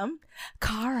 Welcome,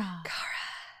 Kara.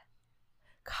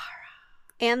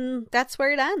 And that's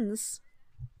where it ends.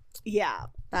 Yeah.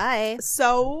 Bye.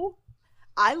 So,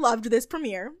 I loved this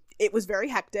premiere. It was very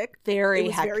hectic. Very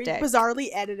bizarrely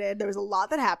edited. There was a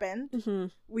lot that happened. Mm-hmm.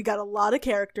 We got a lot of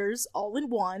characters all in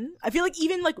one. I feel like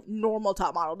even like normal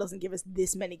Top Model doesn't give us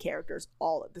this many characters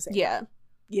all at the same time.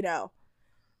 You know?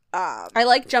 I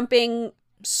like jumping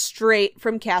straight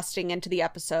from casting into the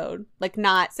episode. Like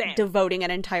not devoting an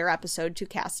entire episode to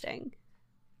casting.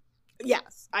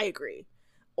 Yes, I agree.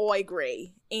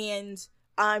 And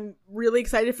I'm really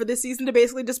excited for this season to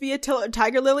basically just be a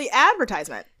Tiger Lily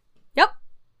advertisement. Yep.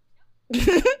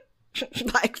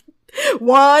 Like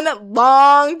one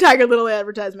long Tiger Lily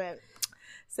advertisement.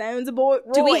 Sounds a boy.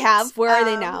 Do we have Where Are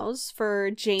They Nows for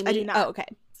Jamie? I do not. Oh, okay.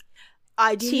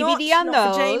 I do TBD not. on not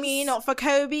those. For Jamie, not for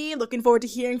Kobe. Looking forward to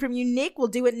hearing from you, Nick. We'll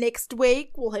do it next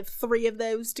week. We'll have 3 of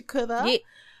those to cover.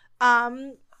 Yeah.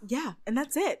 And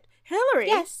that's it. Hillary.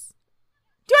 Yes.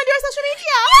 Do you want to do our social media?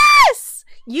 Yes!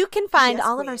 You can find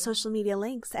all of our social media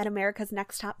links at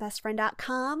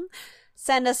americasnexttopbestfriend.com.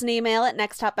 Send us an email at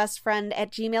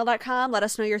nexttopbestfriend@gmail.com. Let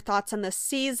us know your thoughts on this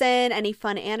season, any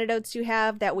fun anecdotes you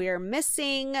have that we are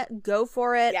missing. Go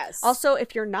for it. Yes. Also,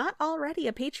 if you're not already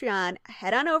a Patreon,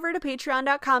 head on over to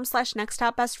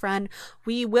patreon.com/nexttopbestfriend.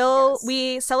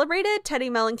 We celebrated Teddy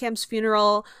Mellencamp's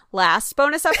funeral last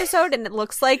bonus episode, and it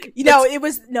looks like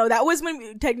that was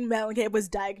when Teddy Mellencamp was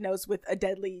diagnosed with a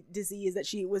deadly disease that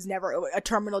she was never a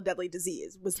terminal deadly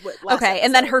disease was what last episode.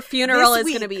 And then her funeral is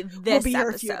going to be this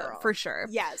episode for sure.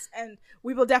 Yes, and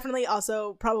we will definitely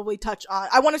also probably touch on.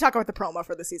 I want to talk about the promo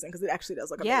for the season because it actually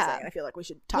does look amazing. And I feel like we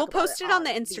should talk. We'll about post it on the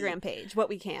Instagram page. What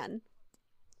we can.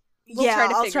 I'll try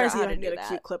to see if I can get a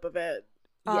cute clip of it.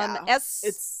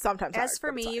 It's sometimes. As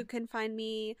for me, you can find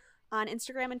me on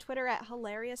Instagram and Twitter at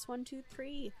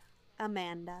hilarious123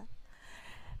 Amanda.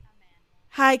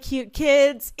 Hi, cute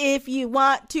kids. If you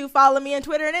want to follow me on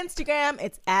Twitter and Instagram,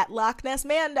 it's at Loch Ness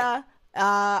Manda.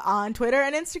 On Twitter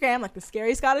and Instagram, like the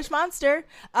scary Scottish monster.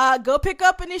 Go pick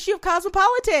up an issue of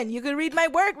Cosmopolitan. You can read my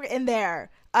work in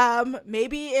there.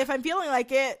 Maybe if I'm feeling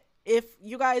like it, if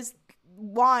you guys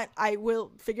want, I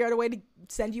will figure out a way to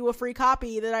send you a free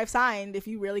copy that I've signed if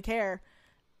you really care.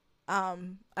 I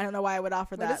don't know why I would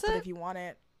offer that, but if you want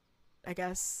it, I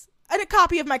guess. And a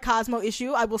copy of my Cosmo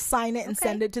issue, I will sign it and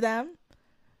send it to them.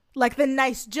 Like the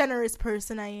nice, generous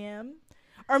person I am.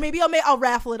 Or maybe I'll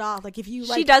raffle it off. Like if you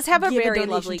like, she does have a very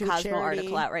lovely Cosmo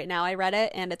article out right now. I read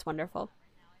it and it's wonderful.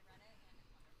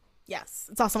 Yes,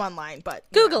 it's also online, but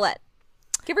Google it.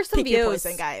 Give her some pick views. Your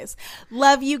poison, guys.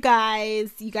 Love you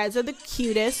guys. You guys are the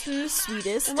cutest and the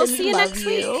sweetest. And we'll see you next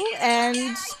week. And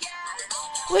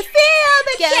we'll feel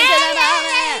the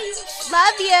change.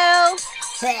 Love you.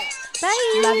 Bye.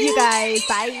 Love you guys.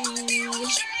 Bye.